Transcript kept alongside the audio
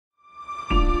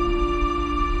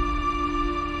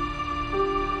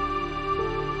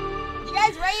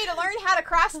how to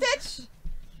cross stitch?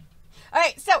 All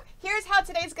right, so here's how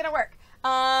today's gonna work.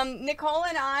 Nicole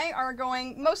and I are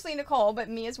going, mostly Nicole, but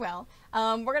me as well.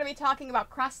 We're gonna be talking about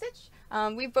cross stitch.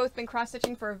 We've both been cross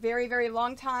stitching for a very, very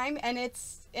long time, and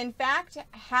it's, in fact,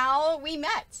 how we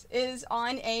met is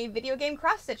on a video game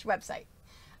cross stitch website.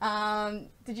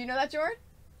 Did you know that, Jord?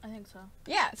 I think so.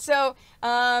 Yeah, so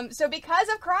because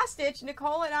of cross stitch,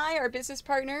 Nicole and I are business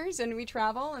partners, and we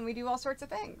travel and we do all sorts of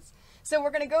things. So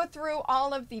we're going to go through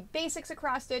all of the basics of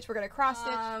cross stitch. We're going to cross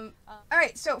stitch. All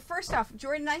right, so first off,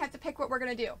 Jordan and I have to pick what we're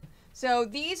going to do. So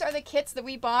these are the kits that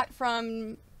we bought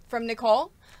from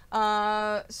Nicole.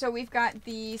 So we've got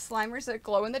the slimers that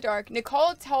glow in the dark.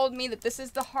 Nicole told me that this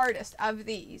is the hardest of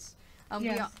these.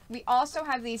 Yes. We also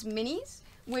have these minis,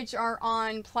 which are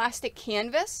on plastic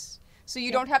canvas, so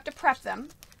you don't have to prep them.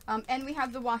 And we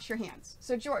have the wash your hands.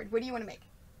 So Jordan, what do you want to make?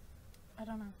 I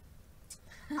don't know.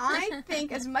 I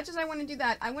think as much as I want to do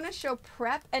that, I want to show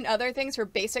prep and other things for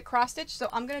basic cross stitch, so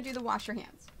I'm going to do the wash your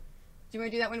hands. Do you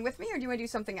want to do that one with me, or do you want to do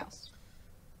something else?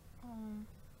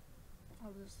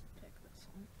 I'll just pick this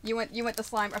one. You want the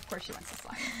slime? Of course you want the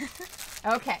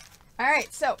slime. Okay. All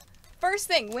right, so first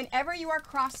thing, whenever you are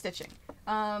cross stitching,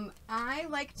 I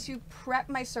like to prep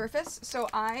my surface, so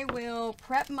I will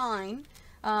prep mine,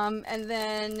 and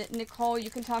then Nicole, you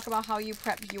can talk about how you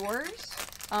prep yours.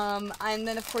 And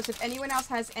then, of course, if anyone else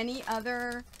has any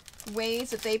other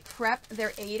ways that they prep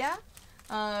their Aida,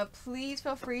 please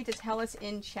feel free to tell us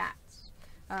in chat.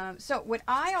 So what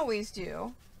I always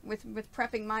do with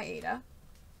prepping my Aida...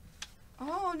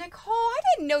 Oh, Nicole, I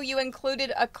didn't know you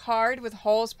included a card with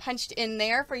holes punched in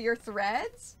there for your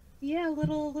threads. Yeah,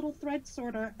 little thread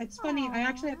sorter. It's funny, I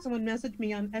actually had someone message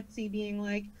me on Etsy being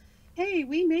like, hey,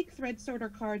 we make thread sorter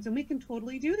cards and we can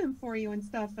totally do them for you and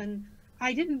stuff, and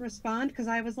I didn't respond because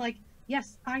I was like,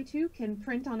 yes, I too can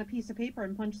print on a piece of paper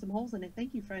and punch some holes in it.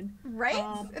 Thank you, friend. Right?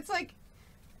 It's like,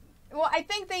 well, I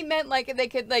think they meant like they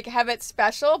could like have it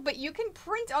special, but you can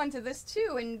print onto this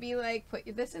too and be like,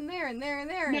 put this in there and there and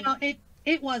there. No,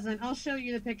 it wasn't. I'll show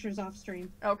you the pictures off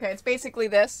stream. Okay, it's basically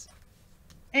this.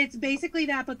 It's basically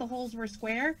that, but the holes were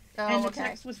square and the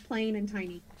text was plain and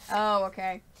tiny. Oh,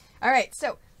 okay. All right,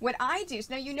 so what I do,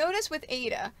 so now you notice with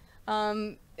Aida,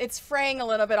 it's fraying a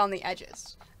little bit on the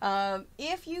edges.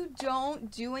 If you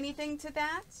don't do anything to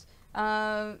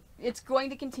that, it's going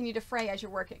to continue to fray as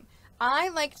you're working. I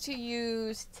like to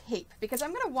use tape because I'm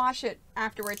going to wash it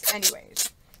afterwards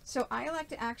anyways. So I like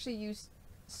to actually use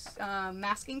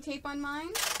masking tape on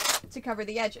mine to cover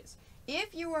the edges.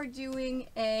 If you are doing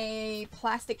a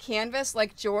plastic canvas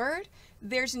like Jord,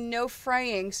 there's no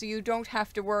fraying, so you don't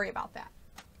have to worry about that.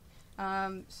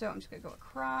 So I'm just going to go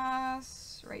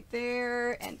across right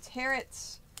there and tear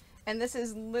it. And this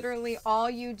is literally all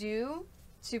you do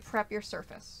to prep your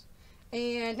surface.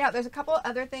 And now there's a couple of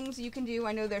other things you can do.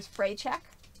 I know there's fray check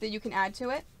that you can add to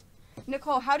it.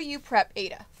 Nicole, how do you prep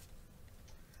Aida?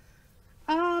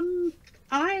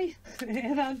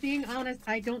 If I'm being honest,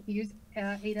 I don't use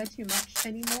Aida too much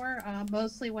anymore.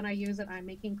 Mostly when I use it, I'm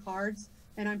making cards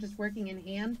and I'm just working in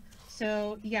hand.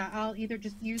 So yeah, I'll either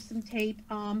just use some tape,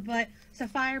 but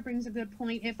Sapphire brings a good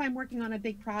point. If I'm working on a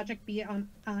big project, be it on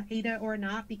Aida or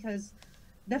not, because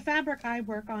the fabric I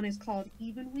work on is called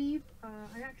even weave.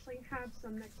 I actually have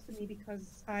some next to me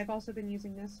because I've also been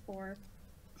using this for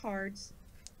cards.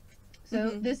 So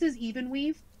this is even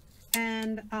weave,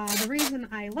 and the reason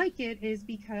I like it is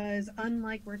because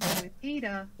unlike working with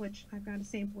Aida, which I've got a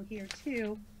sample here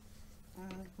too.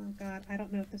 Oh god, I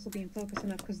don't know if this will be in focus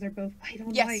enough because they're both white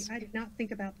on white. I did not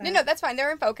think about that. No, that's fine.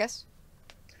 They're in focus.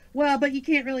 Well, but you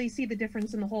can't really see the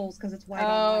difference in the holes because it's white on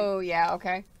white. Oh, yeah,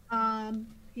 okay.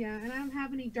 Yeah, and I don't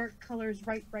have any dark colors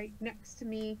right next to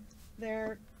me.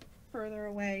 They're further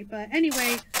away. But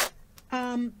anyway,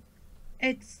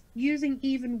 it's using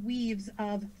even weaves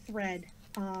of thread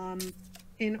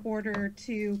in order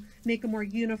to make a more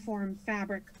uniform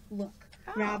fabric look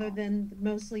rather than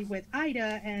mostly with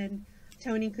Aida, and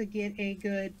Tony could get a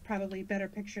good, probably better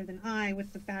picture than I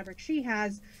with the fabric she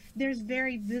has. There's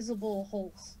very visible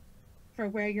holes for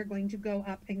where you're going to go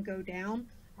up and go down.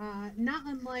 Not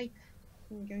unlike,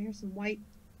 here's some white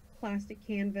plastic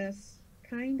canvas,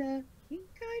 kinda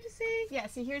see? Yeah,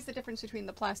 see, here's the difference between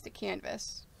the plastic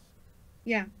canvas.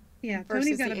 Yeah,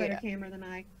 Tony's got a better camera than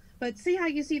I. But see how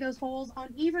you see those holes?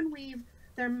 On even weave,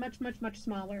 they're much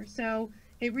smaller. So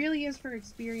it really is for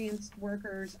experienced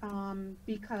workers,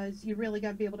 because you really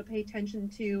got to be able to pay attention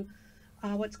to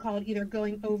what's called either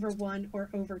going over one or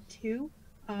over two.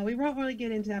 We won't really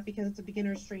get into that because it's a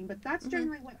beginner stream, but that's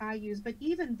generally what I use. But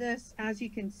even this, as you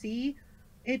can see,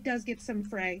 it does get some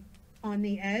fray on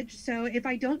the edge. So if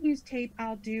I don't use tape,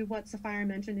 I'll do what Sapphire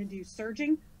mentioned and do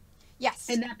serging. Yes.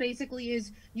 And that basically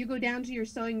is you go down to your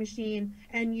sewing machine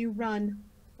and you run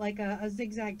like a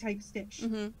zigzag type stitch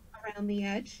around the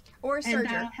edge. Or a And serger.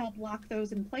 that'll help lock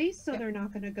those in place so they're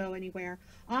not going to go anywhere.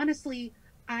 Honestly,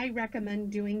 I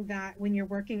recommend doing that when you're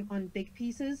working on big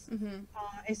pieces,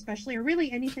 especially, or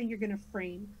really anything you're going to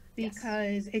frame,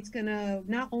 because it's going to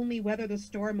not only weather the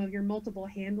storm of your multiple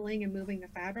handling and moving the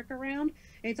fabric around,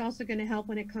 it's also going to help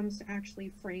when it comes to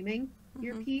actually framing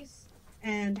your piece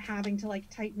and having to like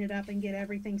tighten it up and get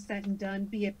everything set and done,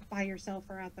 be it by yourself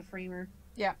or at the framer.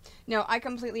 Yeah, no, I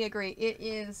completely agree. It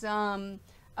is,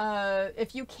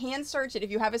 if you can serge it, if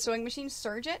you have a sewing machine,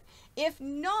 serge it. If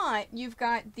not, you've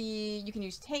got you can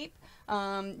use tape,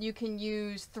 you can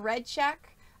use thread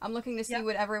check. I'm looking to see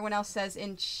what everyone else says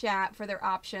in chat for their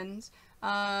options.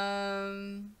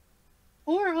 Or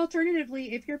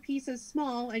alternatively, if your piece is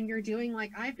small and you're doing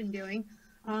like I've been doing,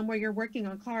 where you're working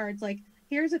on cards, like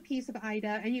here's a piece of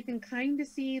Aida, and you can kind of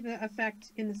see the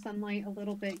effect in the sunlight a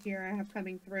little bit here I have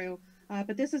coming through.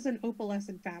 But this is an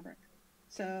opalescent fabric.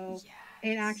 So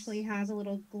it actually has a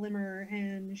little glimmer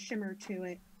and shimmer to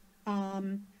it.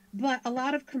 But a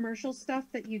lot of commercial stuff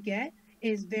that you get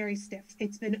is very stiff.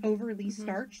 It's been overly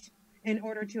starched in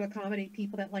order to accommodate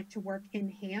people that like to work in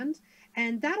hand.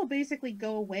 And that'll basically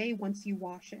go away once you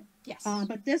wash it. Yes.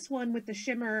 But this one with the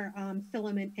shimmer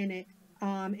filament in it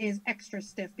is extra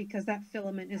stiff because that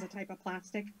filament is a type of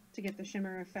plastic to get the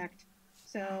shimmer effect.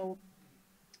 So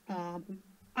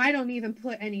I don't even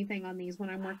put anything on these when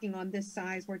I'm working on this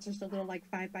size where it's just a little like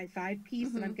 5x5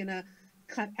 piece that I'm going to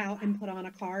cut out and put on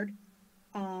a card.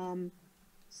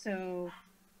 So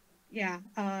yeah,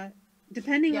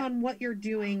 depending on what you're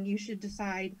doing, you should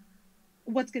decide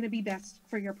what's going to be best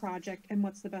for your project and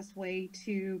what's the best way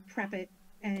to prep it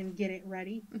and get it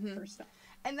ready for stuff.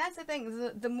 And that's the thing,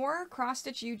 the more cross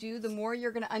stitch you do, the more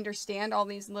you're going to understand all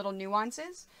these little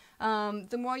nuances,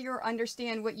 the more you'll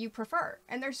understand what you prefer.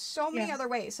 And there's so many other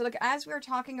ways. So like as we were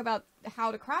talking about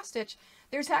how to cross stitch,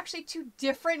 there's actually 2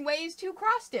 different ways to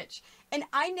cross stitch. And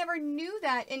I never knew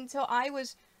that until I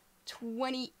was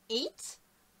 28.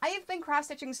 I have been cross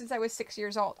stitching since I was 6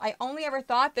 years old. I only ever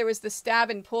thought there was the stab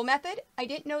and pull method. I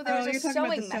didn't know there was a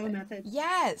sewing method.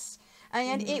 Yes.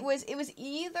 And it was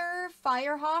either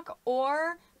Firehawk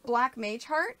or Black Mage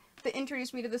Heart that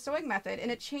introduced me to the sewing method, and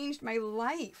it changed my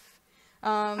life.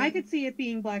 I could see it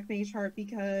being Black Mage Heart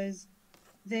because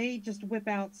they just whip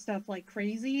out stuff like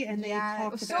crazy, and they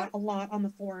talked about a lot on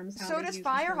the forums. So does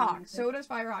Firehawk. So does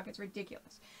Firehawk. It's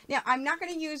ridiculous. Now, I'm not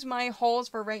going to use my holes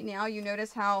for right now. You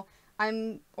notice how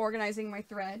I'm organizing my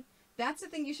thread. That's the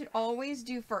thing you should always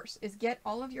do first, is get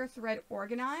all of your thread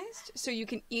organized so you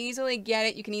can easily get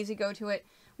it. You can easily go to it,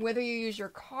 whether you use your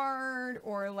card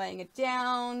or laying it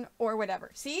down or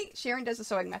whatever. See, Sharon does the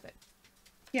sewing method.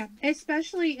 Yeah,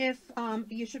 especially if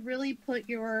you should really put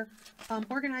your,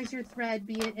 organize your thread,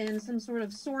 be it in some sort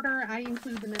of sorter. I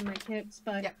include them in my kits,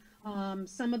 but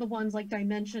some of the ones like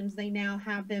Dimensions, they now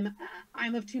have them.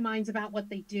 I'm of 2 minds about what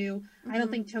they do. I don't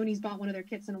think Tony's bought one of their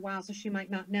kits in a while, so she might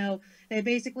not know. They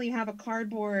basically have a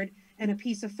cardboard and a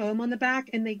piece of foam on the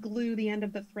back, and they glue the end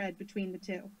of the thread between the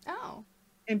 2. Oh.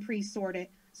 And pre-sort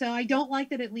it. So I don't like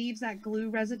that it leaves that glue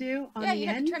residue on the end. Yeah, you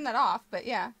have to trim that off, but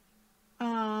yeah.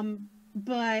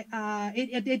 But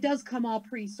it does come all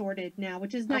pre-sorted now,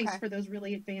 which is nice for those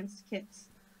really advanced kits.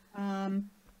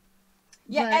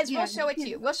 We'll show it to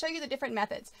you. We'll show you the different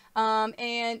methods.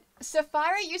 And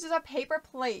Sapphira uses a paper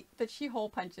plate that she hole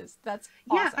punches. That's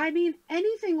awesome. Yeah, I mean,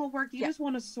 anything will work. You just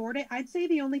want to sort it. I'd say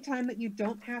the only time that you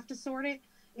don't have to sort it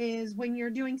is when you're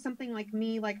doing something like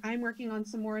me. Like I'm working on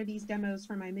some more of these demos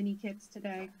for my mini kits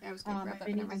today. I was gonna grab that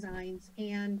mini designs,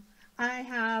 and I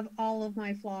have all of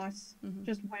my floss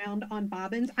just wound on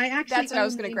bobbins. I actually That's what I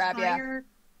was going to grab,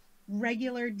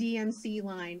 regular DMC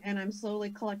line, and I'm slowly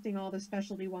collecting all the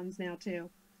specialty ones now too.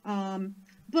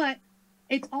 But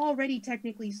it's already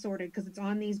technically sorted because it's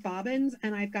on these bobbins,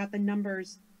 and I've got the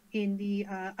numbers in the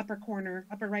upper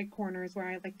right corner is where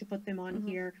I like to put them on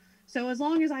here. So as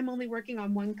long as I'm only working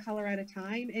on one color at a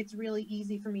time, it's really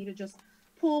easy for me to just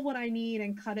pull what I need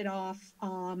and cut it off.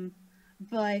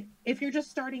 But if you're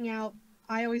just starting out,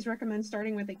 I always recommend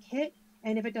starting with a kit.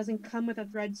 And if it doesn't come with a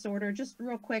thread sorter, just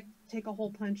real quick, take a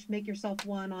hole punch, make yourself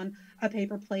one on a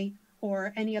paper plate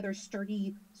or any other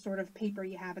sturdy sort of paper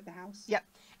you have at the house. Yep.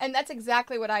 And that's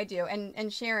exactly what I do.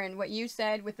 And Sharon, what you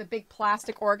said with the big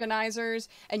plastic organizers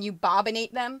and you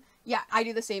bobbinate them, yeah, I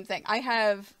do the same thing. I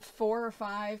have 4 or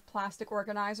 5 plastic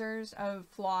organizers of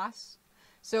floss.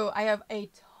 So I have a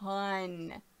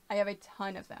ton.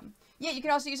 Of them. Yeah, you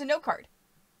can also use a note card.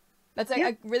 That's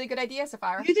a really good idea,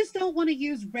 Sapphira. You just don't want to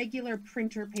use regular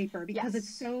printer paper because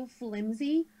it's so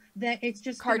flimsy that it's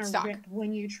just gonna Cardstock. rip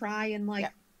when you try and like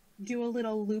Yep. do a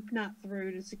little loop knot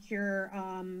through to secure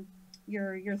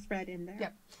your thread in there.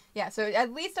 Yep. Yeah, so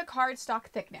at least a cardstock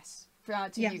thickness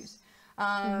to Yes. use.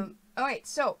 All right,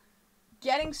 so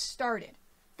getting started.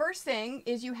 First thing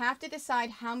is you have to decide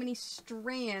how many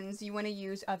strands you want to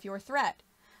use of your thread.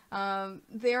 So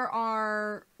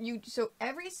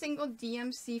every single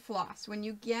DMC floss, when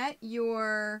you get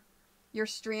your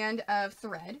strand of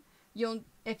thread,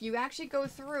 if you actually go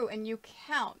through and you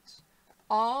count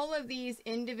all of these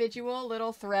individual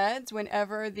little threads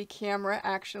whenever the camera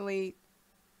actually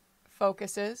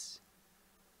focuses.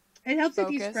 It helps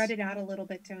if you Focus. spread it out a little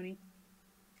bit, Tony.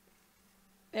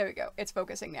 There we go. It's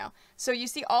focusing now. So you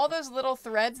see all those little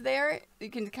threads there? You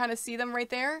can kind of see them right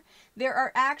there. There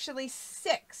are actually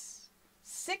six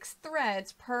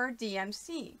threads per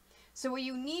DMC. So what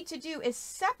you need to do is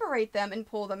separate them and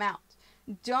pull them out.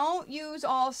 Don't use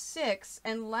all 6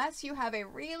 unless you have a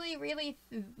really, really,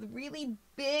 really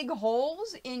big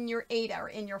holes in your Aida or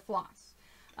in your floss.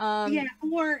 Yeah,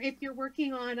 or if you're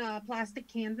working on a plastic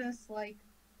canvas, like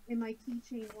in my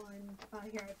keychain one,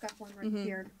 here, I've got one right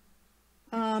here.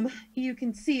 You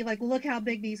can see, like, look how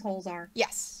big these holes are.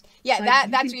 Yes. Yeah,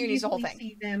 like, that's where you use the whole thing.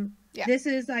 See them. Yeah. This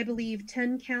is, I believe,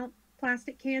 10 count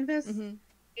plastic canvas.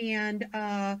 And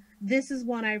this is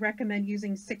one I recommend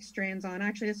using 6 strands on.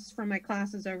 Actually, this is from my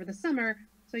classes over the summer,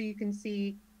 so you can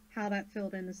see how that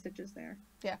filled in the stitches there.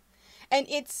 Yeah. And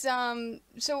it's,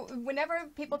 so whenever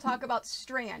people talk about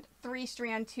strand, 3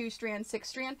 strand, 2 strand, 6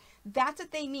 strand, that's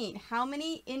what they mean. How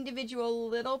many individual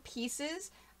little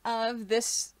pieces of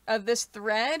this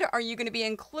thread are you going to be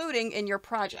including in your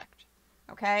project?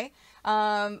 Okay.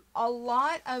 A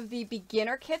lot of the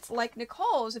beginner kits, like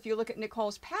Nicole's, if you look at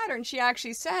Nicole's pattern, she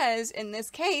actually says, in this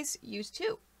case, use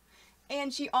 2.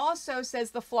 And she also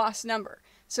says the floss number.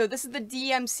 So this is the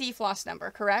DMC floss number,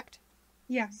 correct?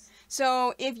 Yes.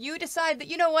 So if you decide that,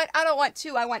 you know what, I don't want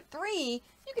 2, I want 3,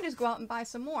 you can just go out and buy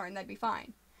some more and that'd be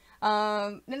fine.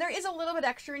 And there is a little bit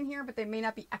extra in here, but they may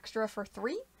not be extra for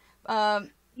 3.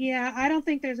 Yeah, I don't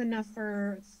think there's enough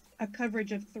for a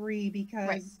coverage of 3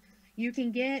 because you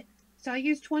can get, so I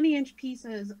use 20-inch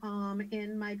pieces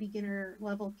in my beginner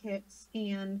level kits,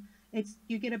 and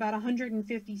you get about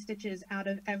 150 stitches out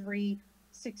of every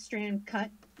 6-strand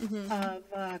cut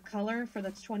of color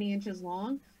that's 20 inches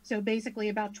long. So basically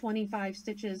about 25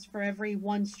 stitches for every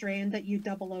 1 strand that you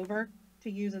double over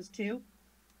to use as 2.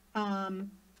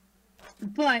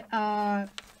 But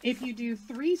if you do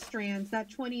 3 strands, that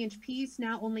 20-inch piece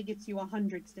now only gets you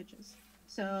 100 stitches.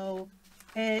 So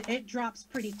it drops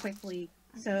pretty quickly.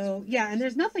 So yeah, and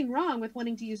there's nothing wrong with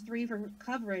wanting to use 3 for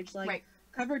coverage. Like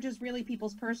coverage is really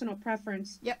people's personal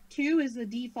preference. Yep. 2 is the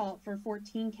default for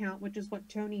 14 count, which is what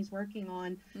Tony's working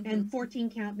on. And 14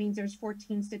 count means there's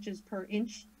 14 stitches per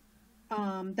inch.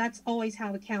 That's always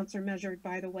how the counts are measured,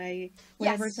 by the way.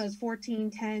 Whenever it says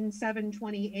 14, 10, 7,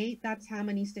 28, that's how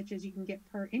many stitches you can get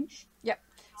per inch. Yep.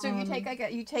 So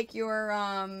you take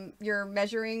your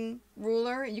measuring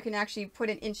ruler, you can actually put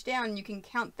an inch down and you can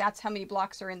count, that's how many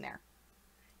blocks are in there.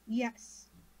 Yes.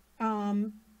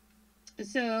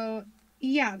 So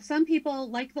yeah, some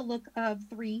people like the look of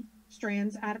 3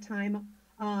 strands at a time.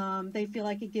 They feel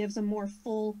like it gives a more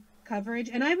full coverage,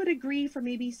 and I would agree for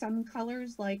maybe some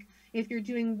colors, like if you're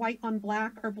doing white on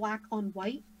black or black on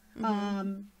white,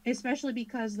 especially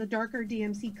because the darker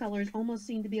DMC colors almost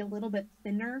seem to be a little bit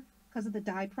thinner because of the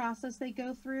dye process they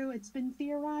go through. It's been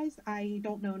theorized. I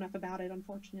don't know enough about it,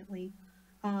 unfortunately.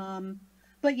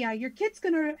 But yeah, your kit's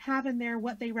going to have in there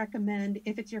what they recommend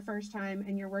if it's your first time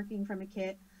and you're working from a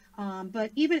kit.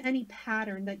 But even any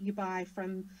pattern that you buy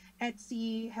from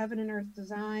Etsy, Heaven and Earth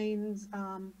Designs,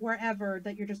 wherever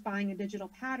that you're just buying a digital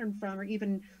pattern from, or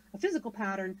even a physical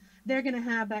pattern, they're going to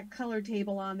have that color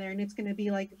table on there, and it's going to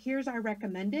be like, here's our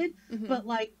recommended, but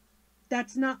like,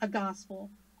 that's not a gospel.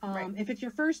 If it's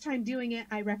your first time doing it,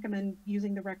 I recommend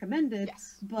using the recommended.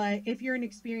 Yes. But if you're an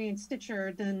experienced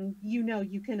stitcher, then you know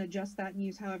you can adjust that and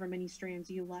use however many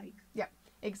strands you like. Yep,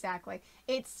 exactly.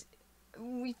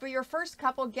 For your first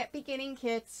couple, get beginning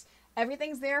kits.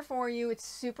 Everything's there for you. It's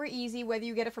super easy, whether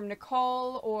you get it from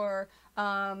Nicole or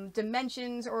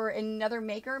Dimensions or another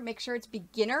maker. Make sure it's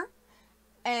beginner.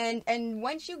 And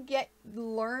once you get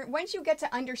to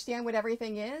understand what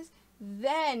everything is,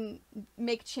 then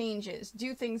make changes,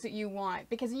 do things that you want,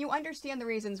 because you understand the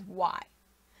reasons why.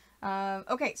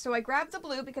 Okay, so I grabbed the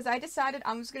blue because I decided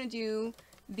I'm just going to do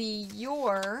the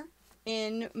Your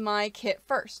in my kit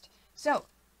first. So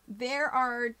there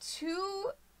are 2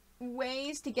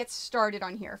 ways to get started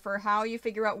on here for how you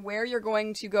figure out where you're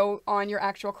going to go on your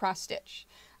actual cross stitch.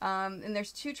 And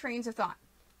there's 2 trains of thought.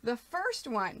 The first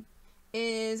one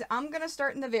is I'm going to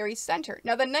start in the very center.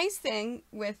 Now, the nice thing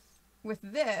with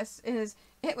this is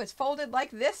it was folded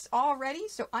like this already,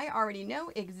 so I already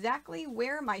know exactly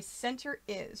where my center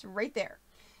is, right there.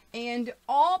 And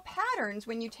all patterns,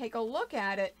 when you take a look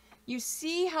at it, you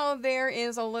see how there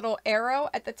is a little arrow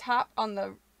at the top on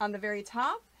the very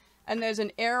top, and there's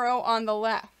an arrow on the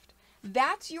left.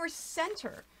 That's your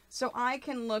center. So I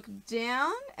can look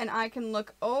down and I can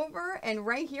look over, and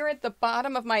right here at the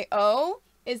bottom of my O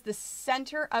is the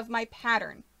center of my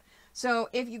pattern. So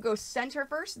if you go center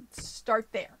first, start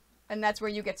there, and that's where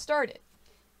you get started.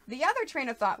 The other train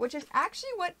of thought, which is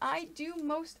actually what I do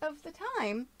most of the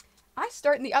time, I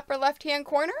start in the upper left-hand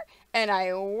corner and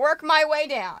I work my way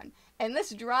down. And this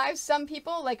drives some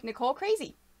people like Nicole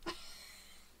crazy.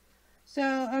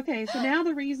 So, okay, so now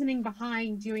the reasoning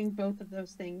behind doing both of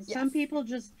those things. Yes. Some people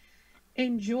just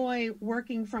enjoy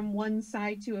working from one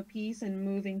side to a piece and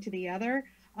moving to the other,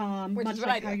 Which much is what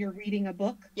like I how do. you're reading a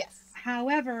book. Yes.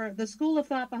 However, the school of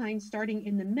thought behind starting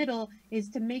in the middle is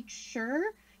to make sure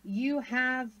you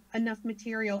have enough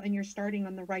material and you're starting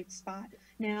on the right spot.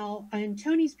 Now, in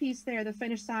Tony's piece there, the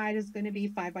finished side is going to be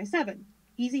 5 by 7.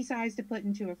 Easy size to put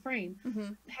into a frame.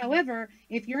 Mm-hmm. However,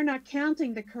 if you're not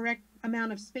counting the correct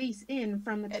amount of space in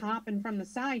from the top and from the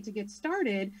side to get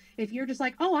started, if you're just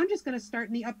like, oh, I'm just going to start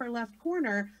in the upper left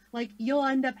corner, like you'll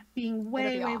end up being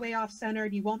way off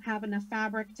centered. You won't have enough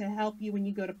fabric to help you when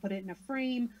you go to put it in a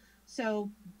frame.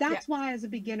 So that's why as a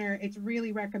beginner, it's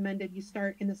really recommended you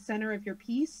start in the center of your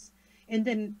piece. And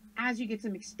then as you get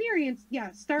some experience,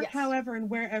 start however and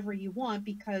wherever you want,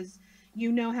 because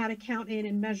you know how to count in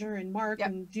and measure and mark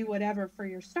and do whatever for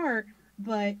your start.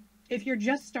 But if you're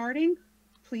just starting,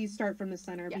 please start from the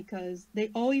center because they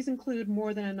always include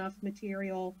more than enough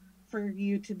material for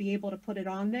you to be able to put it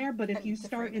on there. But if you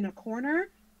start in a corner,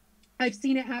 I've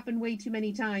seen it happen way too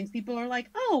many times. People are like,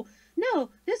 oh, no,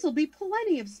 this will be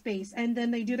plenty of space. And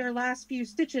then they do their last few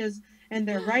stitches and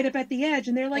they're right up at the edge.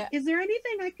 And they're like, is there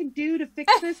anything I can do to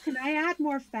fix this? Can I add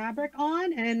more fabric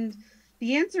on? And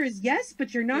the answer is yes,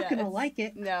 but you're not going to like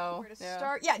it. No. Where to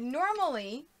start? Yeah,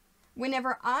 normally,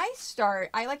 whenever I start,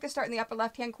 I like to start in the upper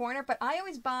left-hand corner, but I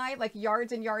always buy like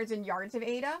yards and yards and yards of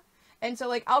Aida. And so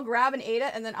like I'll grab an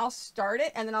Aida and then I'll start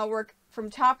it and then I'll work from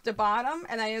top to bottom,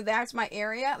 and I know that's my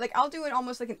area. Like I'll do it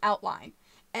almost like an outline.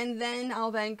 And then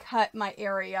I'll then cut my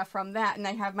area from that, and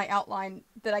I have my outline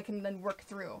that I can then work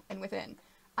through and within.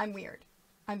 I'm weird.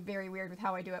 I'm very weird with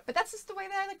how I do it, but that's just the way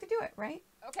that I like to do it, right?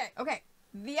 Okay.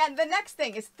 The next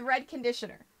thing is thread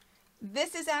conditioner.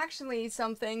 This is actually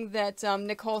something that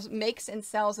Nicole makes and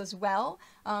sells as well.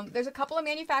 There's a couple of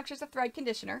manufacturers of thread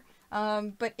conditioner,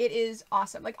 but it is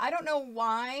awesome. Like, I don't know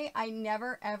why I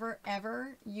never,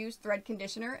 ever used thread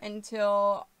conditioner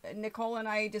until Nicole and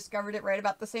I discovered it right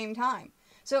about the same time.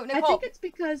 So, Nicole, I think it's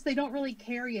because they don't really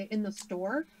carry it in the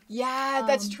store. Yeah,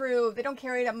 that's true. They don't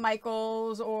carry it at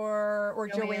Michael's or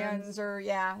Joann's or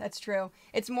that's true.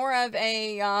 It's more of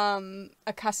a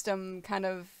custom kind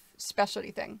of specialty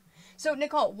thing. So,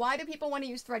 Nicole, why do people want to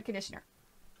use thread conditioner?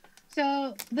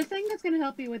 So the thing that's going to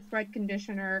help you with thread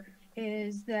conditioner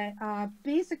is that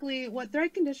basically what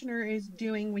thread conditioner is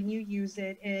doing when you use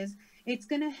it is it's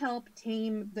going to help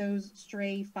tame those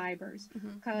stray fibers.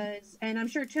 And I'm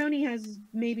sure Tony has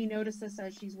maybe noticed this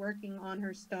as she's working on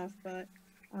her stuff, but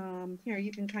here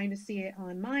you can kind of see it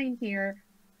on mine here,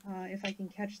 if I can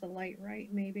catch the light right,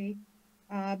 maybe.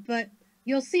 But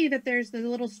you'll see that there's the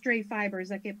little stray fibers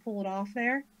that get pulled off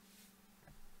there.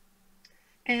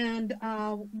 And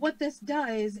what this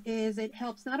does is it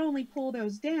helps not only pull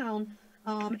those down,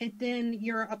 and then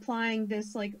you're applying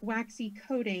this like waxy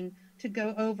coating to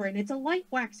go over it. And it's a light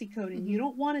waxy coating. You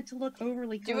don't want it to look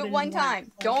overly coated. Do it one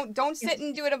time. Don't sit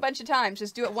and do it a bunch of times.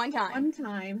 Just do it one time. One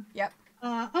time. Yep.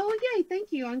 Oh, yay.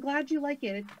 Thank you. I'm glad you like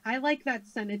it. I like that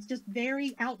scent. It's just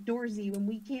very outdoorsy when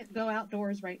we can't go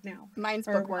outdoors right now. Mine's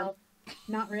bookworm. Well,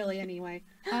 not really anyway.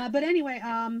 But anyway,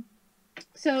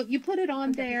 so you put it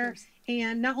on there,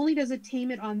 and not only does it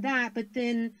tame it on that, but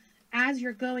then as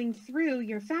you're going through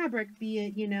your fabric, be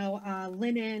it,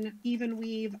 linen, even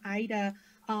weave, Aida,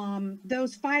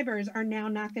 those fibers are now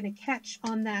not going to catch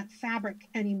on that fabric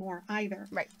anymore either.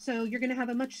 Right. So you're going to have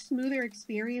a much smoother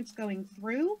experience going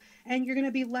through, and you're going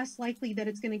to be less likely that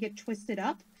it's going to get twisted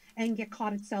up and get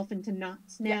caught itself into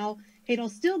knots. Now, it'll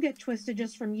still get twisted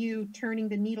just from you turning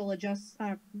the needle adjust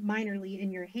minorly in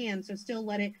your hand, so still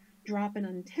let it drop and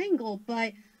untangle.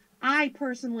 But I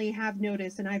personally have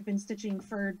noticed, and I've been stitching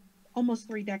for almost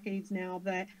 3 decades now,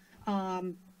 that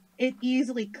it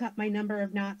easily cut my number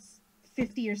of knots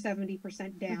 50 or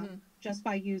 70% down just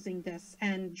by using this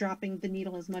and dropping the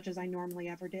needle as much as I normally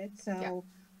ever did. So,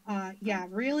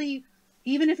 really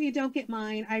even if you don't get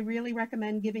mine, I really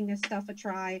recommend giving this stuff a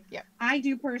try. Yep. I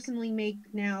do personally make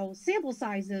now sample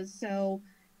sizes, so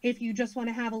if you just want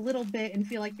to have a little bit and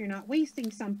feel like you're not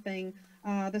wasting something,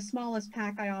 the smallest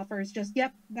pack I offer is just,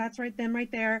 yep, that's them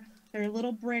right there. They're a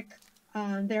little brick.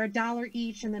 They're $1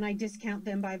 each, and then I discount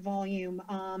them by volume.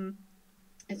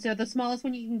 And so the smallest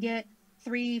one you can get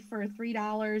 3 for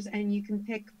 $3, and you can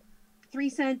pick 3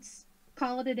 cents,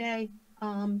 call it a day.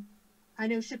 I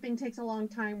know shipping takes a long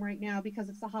time right now because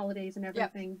it's the holidays and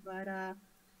everything, but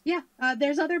yeah,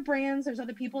 there's other brands, there's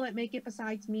other people that make it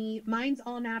besides me. Mine's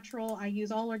all natural. I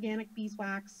use all organic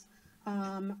beeswax.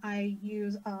 I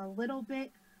use a little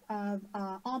bit of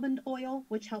almond oil,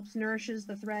 which helps nourishes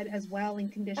the thread as well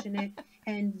and condition it.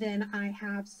 And then I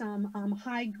have some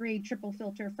high grade triple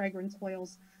filter fragrance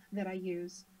oils that I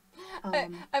use.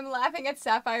 I'm laughing at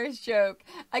Sapphire's joke.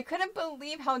 I couldn't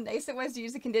believe how nice it was to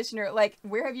use the conditioner. Like,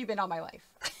 where have you been all my life?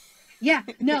 Yeah,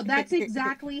 no, that's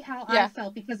exactly how I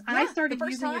felt, because I started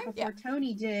using time? it before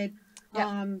Tony did,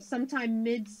 sometime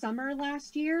midsummer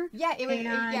last year. Yeah, it was.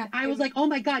 And I was like, oh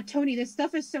my God, Tony, this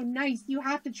stuff is so nice. You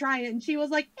have to try it. And she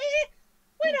was like,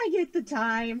 when I get the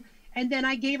time. And then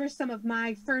I gave her some of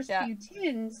my first few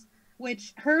tins,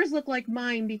 which hers look like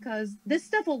mine because this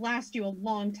stuff will last you a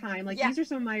long time. Like these are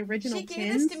some of my original tins. She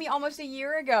gave this to me almost a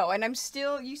year ago, and I'm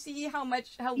still, you see how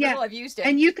little I've used it.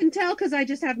 And you can tell because I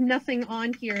just have nothing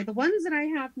on here. The ones that I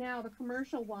have now, the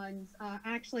commercial ones,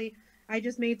 actually, I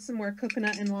just made some more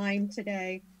coconut and lime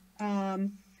today.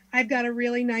 I've got a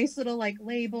really nice little like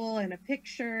label and a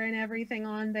picture and everything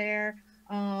on there.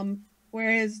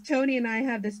 Whereas Tony and I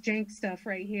have this jank stuff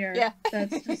right here. Yeah.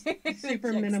 That's just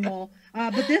super minimal.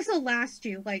 But this will last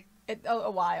you like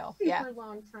a while. Super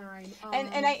long time.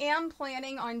 And I am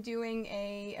planning on doing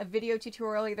a video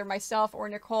tutorial, either myself or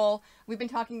Nicole. We've been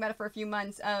talking about it for a few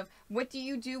months of what do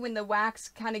you do when the wax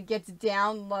kind of gets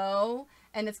down low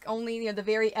and it's only the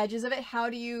very edges of it. How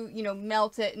do you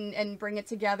melt it and bring it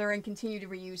together and continue to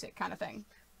reuse it, kind of thing.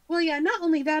 Well, yeah, not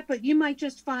only that, but you might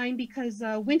just find, because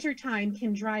wintertime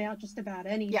can dry out just about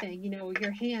anything.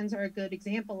 Your hands are a good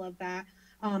example of that.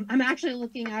 I'm actually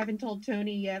looking, I haven't told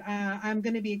Tony yet, I'm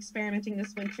going to be experimenting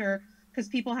this winter because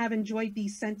people have enjoyed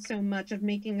these scents so much, of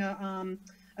making a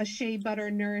shea butter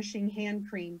nourishing hand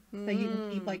cream that you can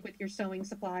keep like with your sewing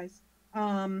supplies.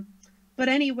 But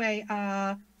anyway,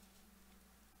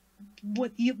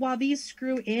 while these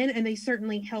screw in and they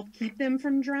certainly help keep them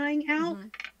from drying out,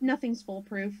 nothing's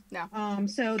foolproof. No.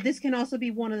 So this can also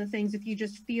be one of the things if you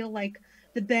just feel like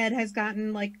the bed has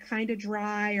gotten like kind of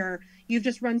dry, or you've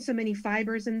just run so many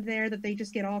fibers in there that they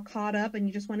just get all caught up and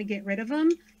you just want to get rid of them.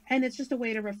 And it's just a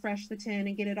way to refresh the tin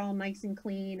and get it all nice and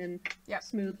clean and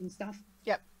smooth and stuff.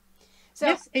 Yep. So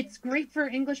yes, it's great for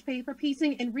English paper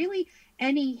piecing and really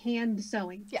any hand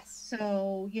sewing. Yes.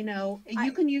 So,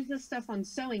 you can use this stuff on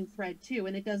sewing thread too,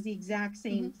 and it does the exact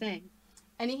same thing.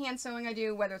 Any hand sewing I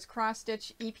do, whether it's cross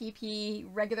stitch, EPP,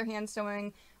 regular hand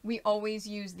sewing, we always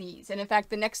use these. And in fact,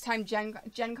 the next time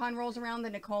Gen Con rolls around,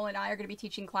 that Nicole and I are going to be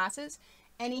teaching classes,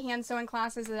 any hand sewing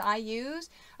classes that I use,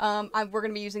 we're going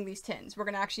to be using these tins. We're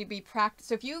going to actually be practice.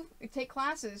 So if you take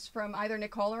classes from either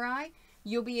Nicole or I,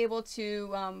 you'll be able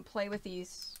to play with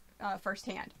these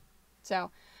firsthand.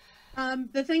 So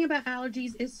the thing about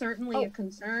allergies is certainly a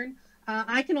concern.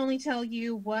 I can only tell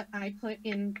you what I put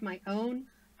in my own.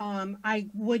 I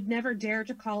would never dare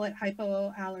to call it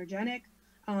hypoallergenic,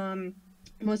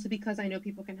 mostly because I know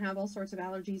people can have all sorts of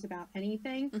allergies about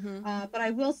anything. But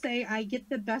I will say I get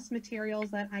the best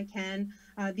materials that I can.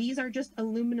 These are just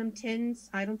aluminum tins.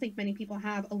 I don't think many people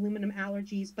have aluminum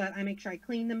allergies, but I make sure I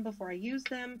clean them before I use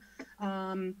them.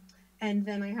 And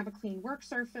then I have a clean work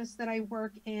surface that I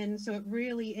work in. So it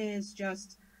really is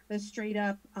just the straight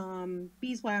up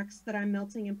beeswax that I'm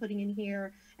melting and putting in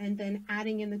here, and then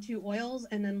adding in the 2 oils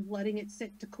and then letting it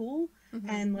sit to cool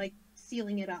and like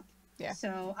sealing it up. Yeah.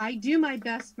 So I do my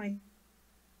best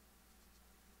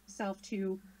myself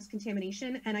to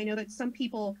contamination. And I know that some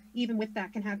people, even with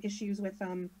that, can have issues with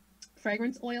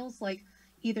fragrance oils, like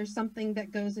either something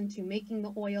that goes into making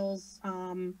the oils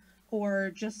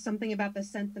or just something about the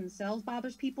scent themselves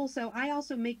bothers people. So I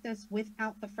also make this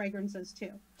without the fragrances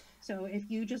too. So if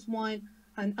you just want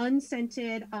an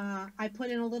unscented, I put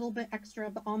in a little bit extra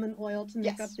of the almond oil to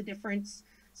make up the difference.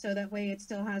 So that way it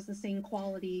still has the same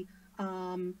quality.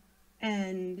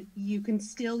 And you can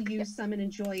still use some and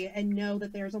enjoy it and know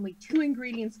that there's only 2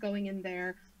 ingredients going in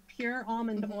there, pure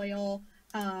almond oil,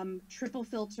 triple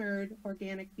filtered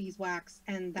organic beeswax,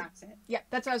 and that's it. Yeah,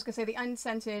 that's what I was going to say. The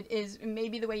unscented is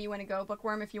maybe the way you want to go,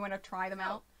 Bookworm, if you want to try them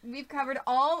out. We've covered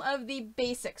all of the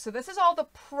basics. So this is all the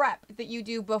prep that you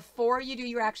do before you do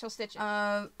your actual stitching.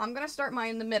 I'm going to start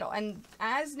mine in the middle. And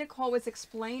as Nicole was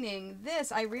explaining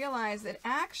this, I realized that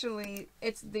actually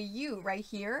it's the U right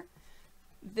here.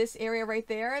 This area right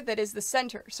there, that is the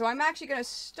center. So I'm actually going to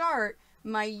start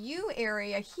my U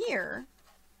area here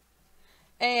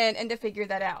and to figure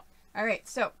that out. All right,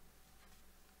 so,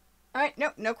 all right,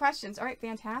 no questions. All right,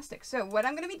 fantastic. So what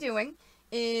I'm going to be doing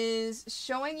is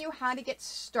showing you how to get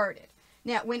started.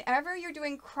 Now, whenever you're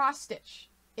doing cross stitch,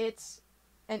 it's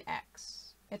an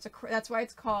X. That's why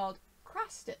it's called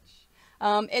cross stitch.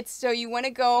 It's so you want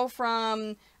to go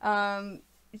from, so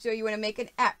you want to make an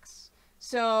X.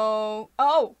 So,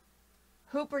 oh,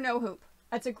 hoop or no hoop?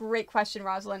 That's a great question,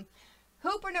 Rosalind.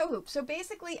 Hoop or no hoop? So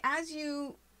basically,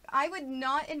 I would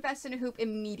not invest in a hoop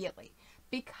immediately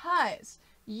because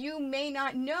you may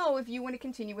not know if you want to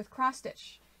continue with cross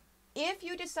stitch. If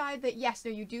you decide that, yes,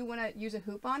 no, you do want to use a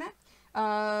hoop on it,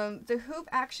 the hoop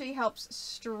actually helps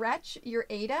stretch your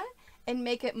Aida and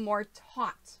make it more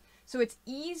taut. So it's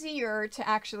easier to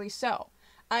actually sew.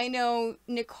 I know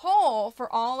Nicole,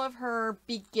 for all of her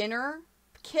beginner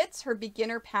kits, her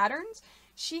beginner patterns,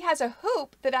 she has a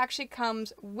hoop that actually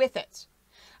comes with it.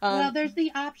 Well, there's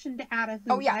the option to add a hoop.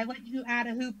 Oh, yeah. I let you add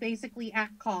a hoop basically at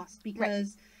cost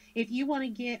because if you want to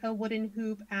get a wooden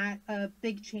hoop at a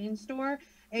big chain store,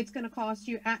 it's going to cost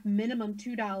you at minimum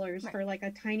 $2 for like a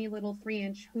tiny little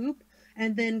 3-inch hoop,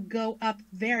 and then go up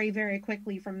very, very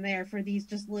quickly from there for these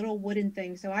just little wooden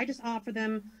things. So I just offer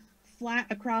them flat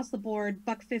across the board,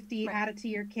 $1.50, add it to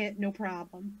your kit, no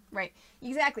problem. Right,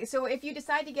 exactly. So if you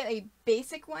decide to get a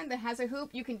basic one that has a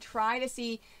hoop, you can try to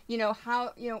see,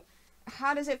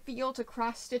 how does it feel to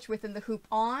cross stitch within the hoop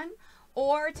on,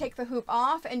 or take the hoop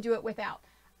off and do it without.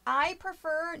 I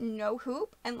prefer no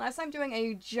hoop unless I'm doing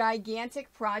a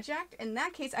gigantic project. In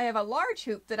that case, I have a large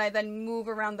hoop that I then move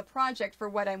around the project for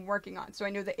what I'm working on. So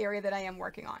I know the area that I am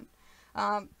working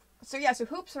on. So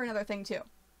hoops are another thing too.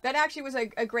 That actually was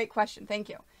a great question. Thank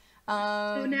you.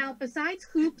 So now, besides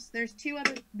hoops, there's 2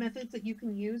 other methods that you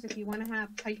can use if you want to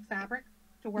have tight fabric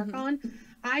to work on.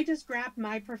 I just grabbed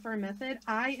my preferred method.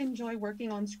 I enjoy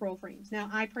working on scroll frames. Now,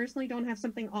 I personally don't have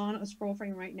something on a scroll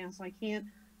frame right now, so I can't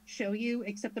show you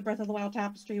except the Breath of the Wild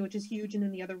tapestry, which is huge and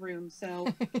in the other room. So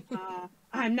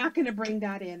I'm not going to bring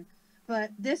that in.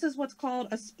 But this is what's called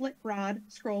a split rod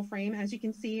scroll frame. As you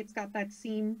can see, it's got that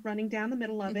seam running down the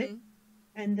middle of it.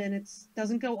 And then it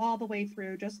doesn't go all the way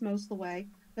through, just most of the way.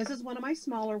 This is one of my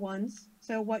smaller ones.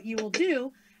 So what you will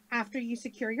do after you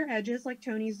secure your edges, like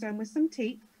Tony's done with some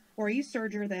tape, or you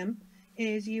serger them,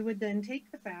 is you would then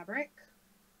take the fabric,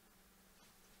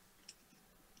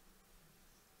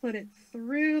 put it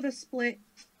through the split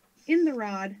in the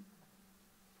rod,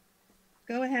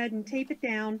 go ahead and tape it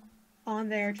down on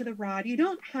there to the rod. You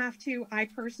don't have to. I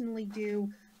personally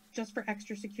do just for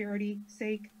extra security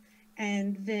sake.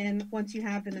 And then once you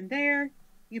have them in there,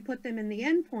 you put them in the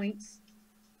end points.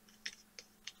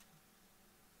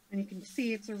 And you can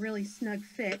see it's a really snug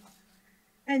fit.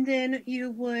 And then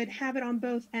you would have it on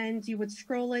both ends. You would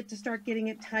scroll it to start getting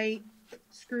it tight,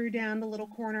 screw down the little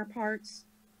corner parts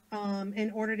in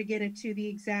order to get it to the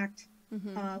exact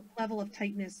level of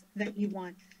tightness that you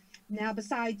want. Now,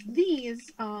 besides these,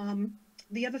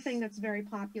 the other thing that's very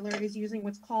popular is using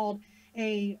what's called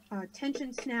a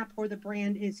tension snap, or the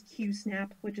brand is Q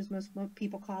snap, which is most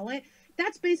people call it.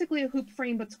 That's basically a hoop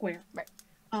frame but square. Right.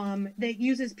 That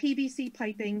uses PVC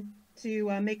piping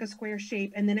to make a square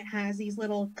shape, and then it has these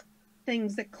little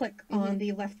things that click on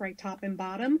the left, right, top, and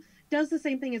bottom. Does the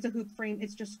same thing as a hoop frame.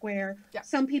 It's just square. Yeah.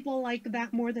 Some people like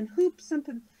that more than hoops.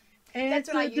 That's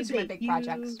what I use for big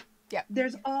projects. Yeah.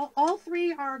 There's all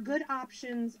 3 are good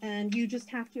options, and you just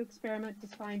have to experiment to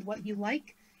find what you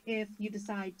like if you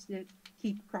decide to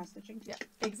keep cross stitching. Yeah,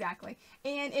 exactly.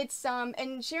 And it's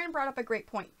and Sharon brought up a great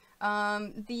point.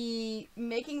 The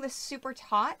making this super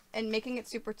taut and making it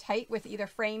super tight with either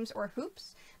frames or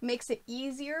hoops makes it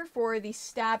easier for the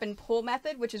stab and pull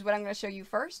method, which is what I'm going to show you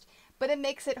first, but it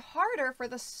makes it harder for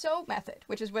the sew method,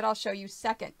 which is what I'll show you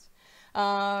second.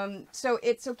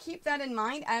 So keep that in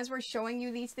mind as we're showing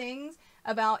you these things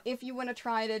about if you want to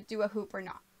try to do a hoop or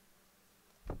not.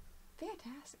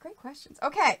 Fantastic. Great questions.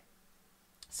 Okay.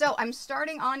 So I'm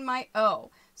starting on my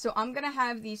O. So I'm going to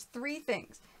have these 3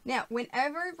 things. Now,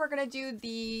 whenever we're going to do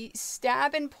the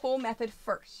stab and pull method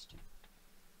first.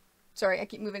 Sorry, I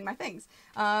keep moving my things.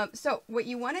 So what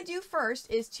you want to do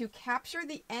first is to capture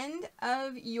the end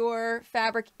of your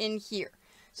fabric in here.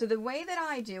 So the way that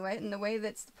I do it, and the way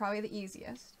that's probably the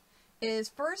easiest, is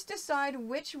first decide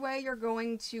which way you're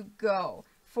going to go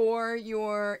for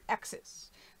your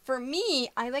X's. For me,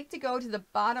 I like to go to the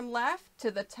bottom left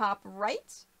to the top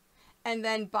right, and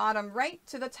then bottom right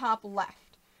to the top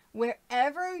left.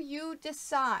 Wherever you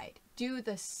decide, do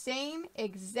the same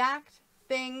exact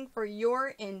thing for your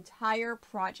entire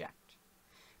project.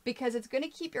 Because it's going to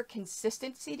keep your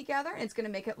consistency together and it's going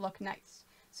to make it look nice.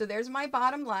 So there's my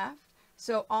bottom left.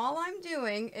 So all I'm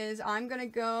doing is I'm going to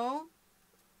go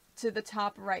to the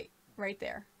top right, right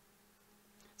there.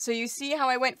 So you see how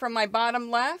I went from my bottom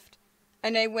left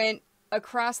and I went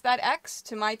across that X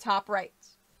to my top right.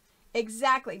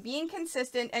 Exactly, being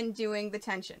consistent and doing the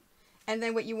tension. And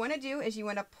then what you want to do is you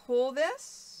want to pull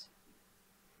this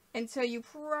until you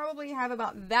probably have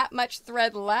about that much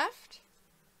thread left.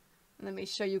 Let me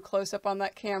show you close up on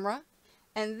that camera.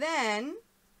 And then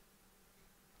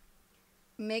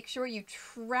make sure you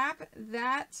trap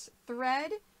that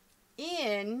thread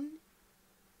in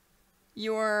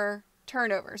your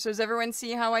turnover. So does everyone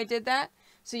see how I did that?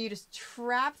 So you just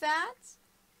trap that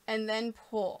and then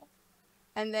pull.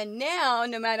 And then now,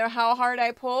 no matter how hard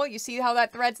I pull, you see how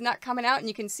that thread's not coming out, and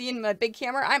you can see in my big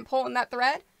camera, I'm pulling that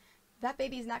thread. That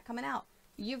baby's not coming out.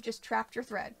 You've just trapped your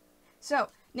thread. So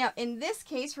now in this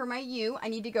case for my U, I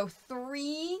need to go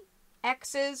 3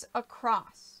 X's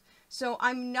across. So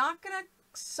I'm not going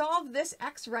to solve this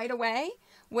X right away.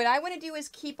 What I want to do is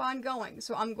keep on going.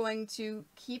 So I'm going to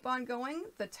keep on going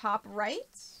the top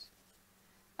right,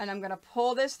 and I'm going to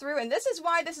pull this through. And this is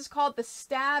why this is called the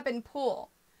stab and pull.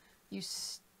 You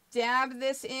stab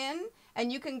this in,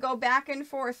 and you can go back and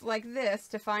forth like this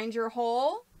to find your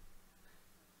hole,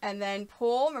 and then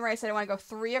pull. Remember I said I want to go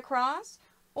 3 across.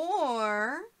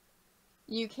 Or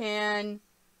you can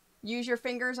use your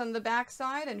fingers on the back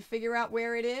side and figure out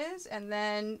where it is and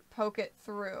then poke it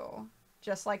through,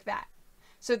 just like that.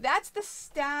 So that's the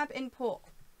stab and pull.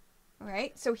 All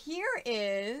right, so here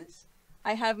is,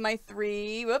 I have my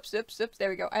 3, whoops, there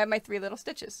we go. I have my 3 little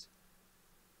stitches.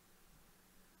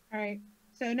 All right,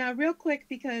 so now real quick,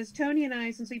 because Tony and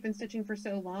I, since we've been stitching for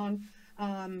so long,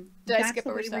 that's the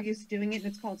way we're used to doing it, and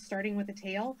it's called starting with a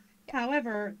tail.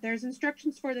 However, there's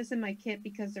instructions for this in my kit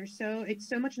because it's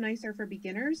so much nicer for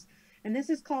beginners. And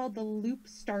this is called the loop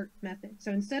start method.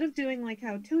 So instead of doing like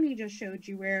how Tony just showed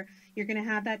you, where you're going to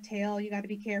have that tail, you got to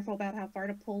be careful about how far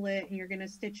to pull it, and you're going to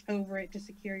stitch over it to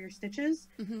secure your stitches.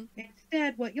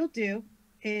 Instead, what you'll do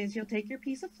is you'll take your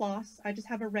piece of floss. I just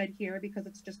have a red here because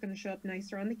it's just going to show up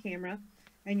nicer on the camera.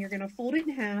 And you're going to fold it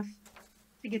in half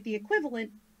to get the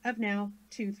equivalent of now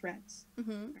 2 threads.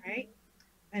 All right?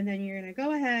 And then you're going to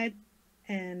go ahead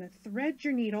and thread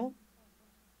your needle.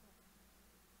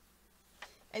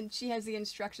 And she has the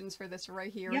instructions for this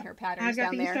right here in her patterns I've got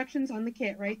down the there. instructions on the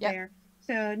kit right there.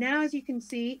 So now, as you can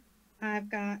see,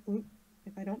 I've got,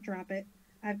 if I don't drop it,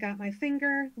 I've got my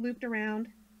finger looped around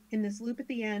in this loop at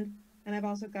the end, and I've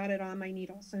also got it on my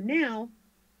needle. So now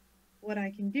what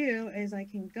I can do is I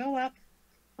can go up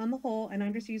on the hole, and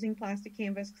I'm just using plastic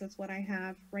canvas because that's what I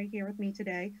have right here with me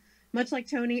today. Much like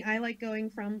Tony, I like going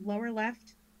from lower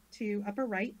left to upper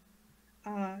right.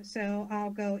 So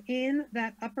I'll go in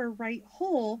that upper right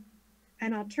hole,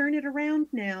 and I'll turn it around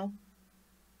now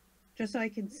just so I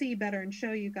can see better and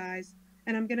show you guys.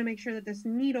 And I'm going to make sure that this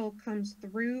needle comes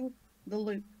through the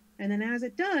loop. And then as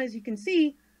it does, you can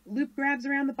see loop grabs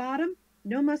around the bottom.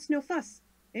 No muss, no fuss.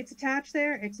 It's attached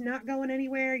there. It's not going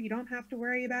anywhere. You don't have to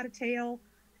worry about a tail.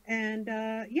 And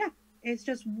yeah, it's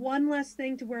just one less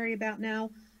thing to worry about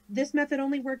now. This method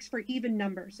only works for even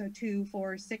numbers, so 2,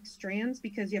 4, 6 strands,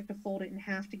 because you have to fold it in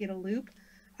half to get a loop.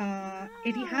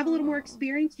 If you have a little more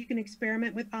experience, you can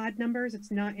experiment with odd numbers.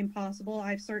 It's not impossible.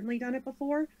 I've certainly done it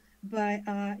before. But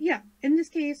yeah, in this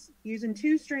case, using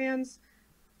 2 strands,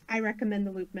 I recommend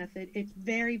the loop method. It's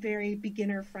very, very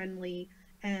beginner friendly.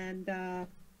 And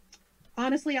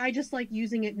honestly, I just like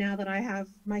using it now that I have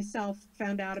myself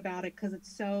found out about it because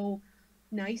it's so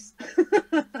nice.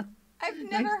 I've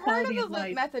never heard of the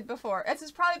loop method before. This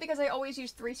is probably because I always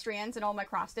use 3 strands in all my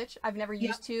cross stitch. I've never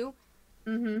used 2.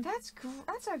 That's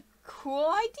a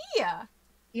cool idea.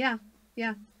 Yeah.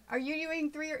 Are you doing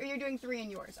 3 or you're doing 3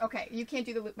 in yours? Okay, you can't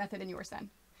do the loop method in yours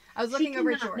then. I was looking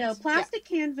over at yours. No, plastic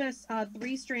canvas,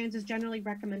 3 strands is generally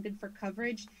recommended for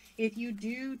coverage. If you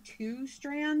do 2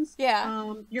 strands,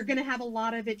 you're going to have a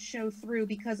lot of it show through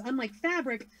because unlike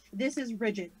fabric, this is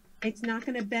rigid. It's not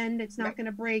going to bend. It's not going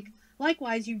to break.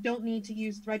 Likewise, you don't need to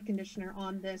use thread conditioner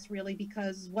on this, really,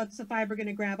 because what's the fiber going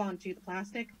to grab onto? The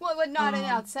plastic? Well, it would not in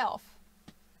itself.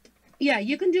 Yeah,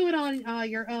 you can do it on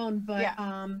your own, but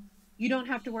you don't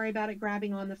have to worry about it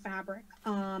grabbing on the fabric.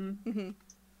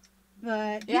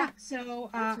 But yeah,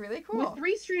 so that's really cool. With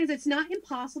 3 strands, it's not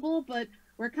impossible, but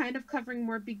we're kind of covering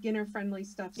more beginner friendly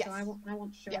stuff, Yes. so I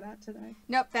won't show Yep. that today.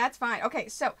 Nope, that's fine. Okay,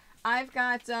 so I've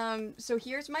got, so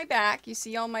here's my back. You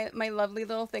see all my lovely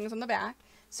little things on the back.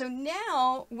 So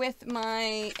now with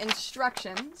my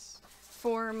instructions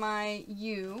for my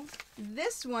U,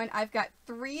 this one I've got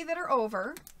 3 that are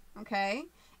over, okay?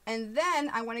 And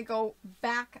then I want to go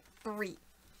back 3,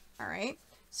 all right?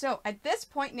 So at this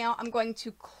point now I'm going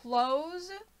to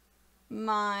close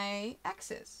my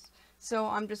X's. So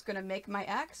I'm just going to make my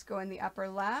X go in the upper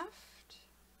left,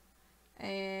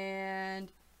 and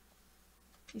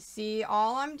you see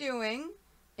all I'm doing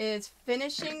is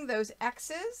finishing those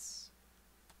X's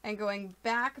and going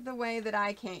back the way that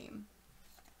I came.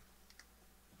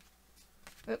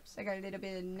 Oops, I got a little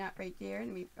bit of nut right there.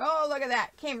 Oh, look at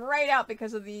that. Came right out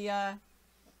because of the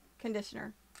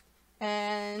conditioner.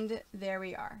 And there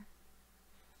we are.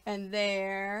 And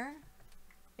there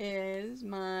is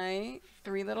my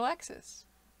 3 little X's.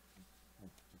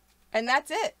 And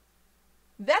that's it.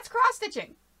 That's cross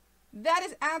stitching. That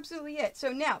is absolutely it.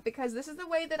 So now, because this is the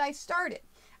way that I started,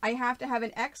 I have to have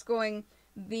an X going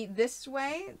this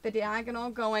way, the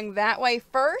diagonal going that way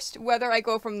first, whether I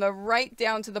go from the right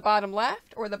down to the bottom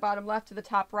left or the bottom left to the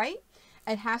top right.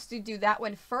 It has to do that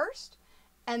one first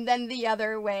and then the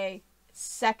other way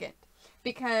second.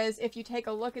 Because if you take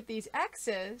a look at these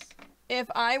X's, if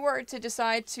I were to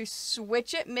decide to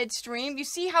switch it midstream, you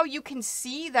see how you can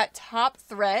see that top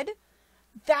thread?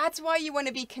 That's why you want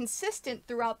to be consistent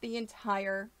throughout the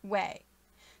entire way.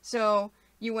 So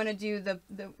you want to do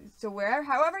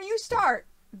however you start,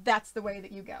 that's the way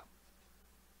that you go.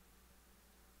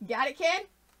 Got it, kid?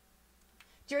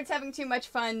 Jared's having too much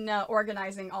fun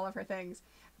organizing all of her things.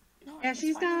 No, Yeah, it's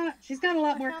she's fine. got a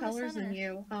lot I more found the colors than center.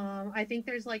 you. I think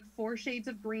there's like 4 shades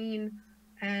of green,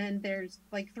 and there's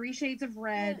like 3 shades of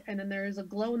red, and then there's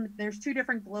there's 2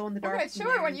 different glow in the dark. Okay,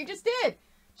 sure, what you just did.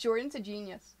 Jordan's a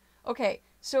genius. Okay,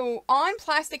 so on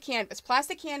plastic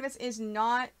canvas is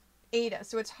not Aida,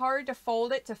 so it's hard to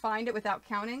fold it to find it without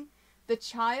counting. The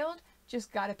child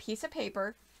just got a piece of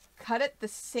paper, cut it the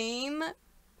same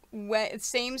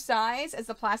size as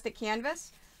the plastic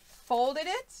canvas, folded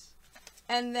it,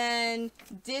 and then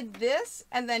did this,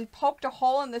 and then poked a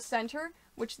hole in the center,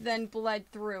 which then bled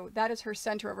through. That is her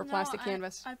center of her plastic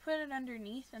canvas. I put it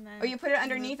underneath and then... Oh, you put it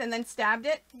underneath and then stabbed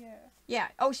it? Yeah. Yeah.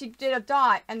 Oh, she did a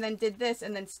dot and then did this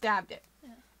and then stabbed it. Yeah.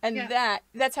 And Yeah.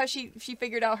 that's how she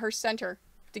figured out her center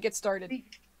to get started.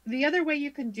 The other way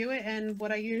you can do it, and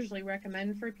what I usually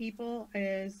recommend for people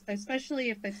is, especially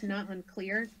if it's not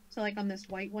unclear, so like on this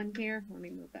white one here, let me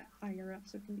move that higher up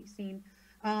so it can be seen,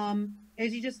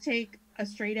 is you just take a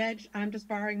straight edge. I'm just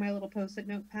borrowing my little post-it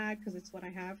notepad because it's what I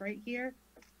have right here.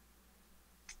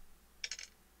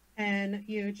 And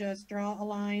you just draw a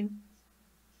line,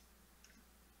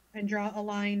 and draw a